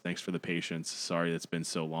to us. Thanks for the patience. Sorry it's been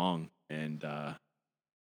so long, and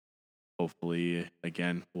hopefully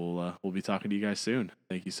again we'll be talking to you guys soon.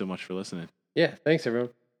 Thank you so much for listening. Yeah, thanks everyone.